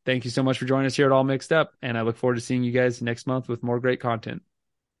 thank you so much for joining us here at All Mixed Up. And I look forward to seeing you guys next month with more great content.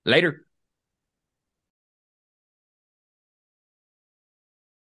 Later.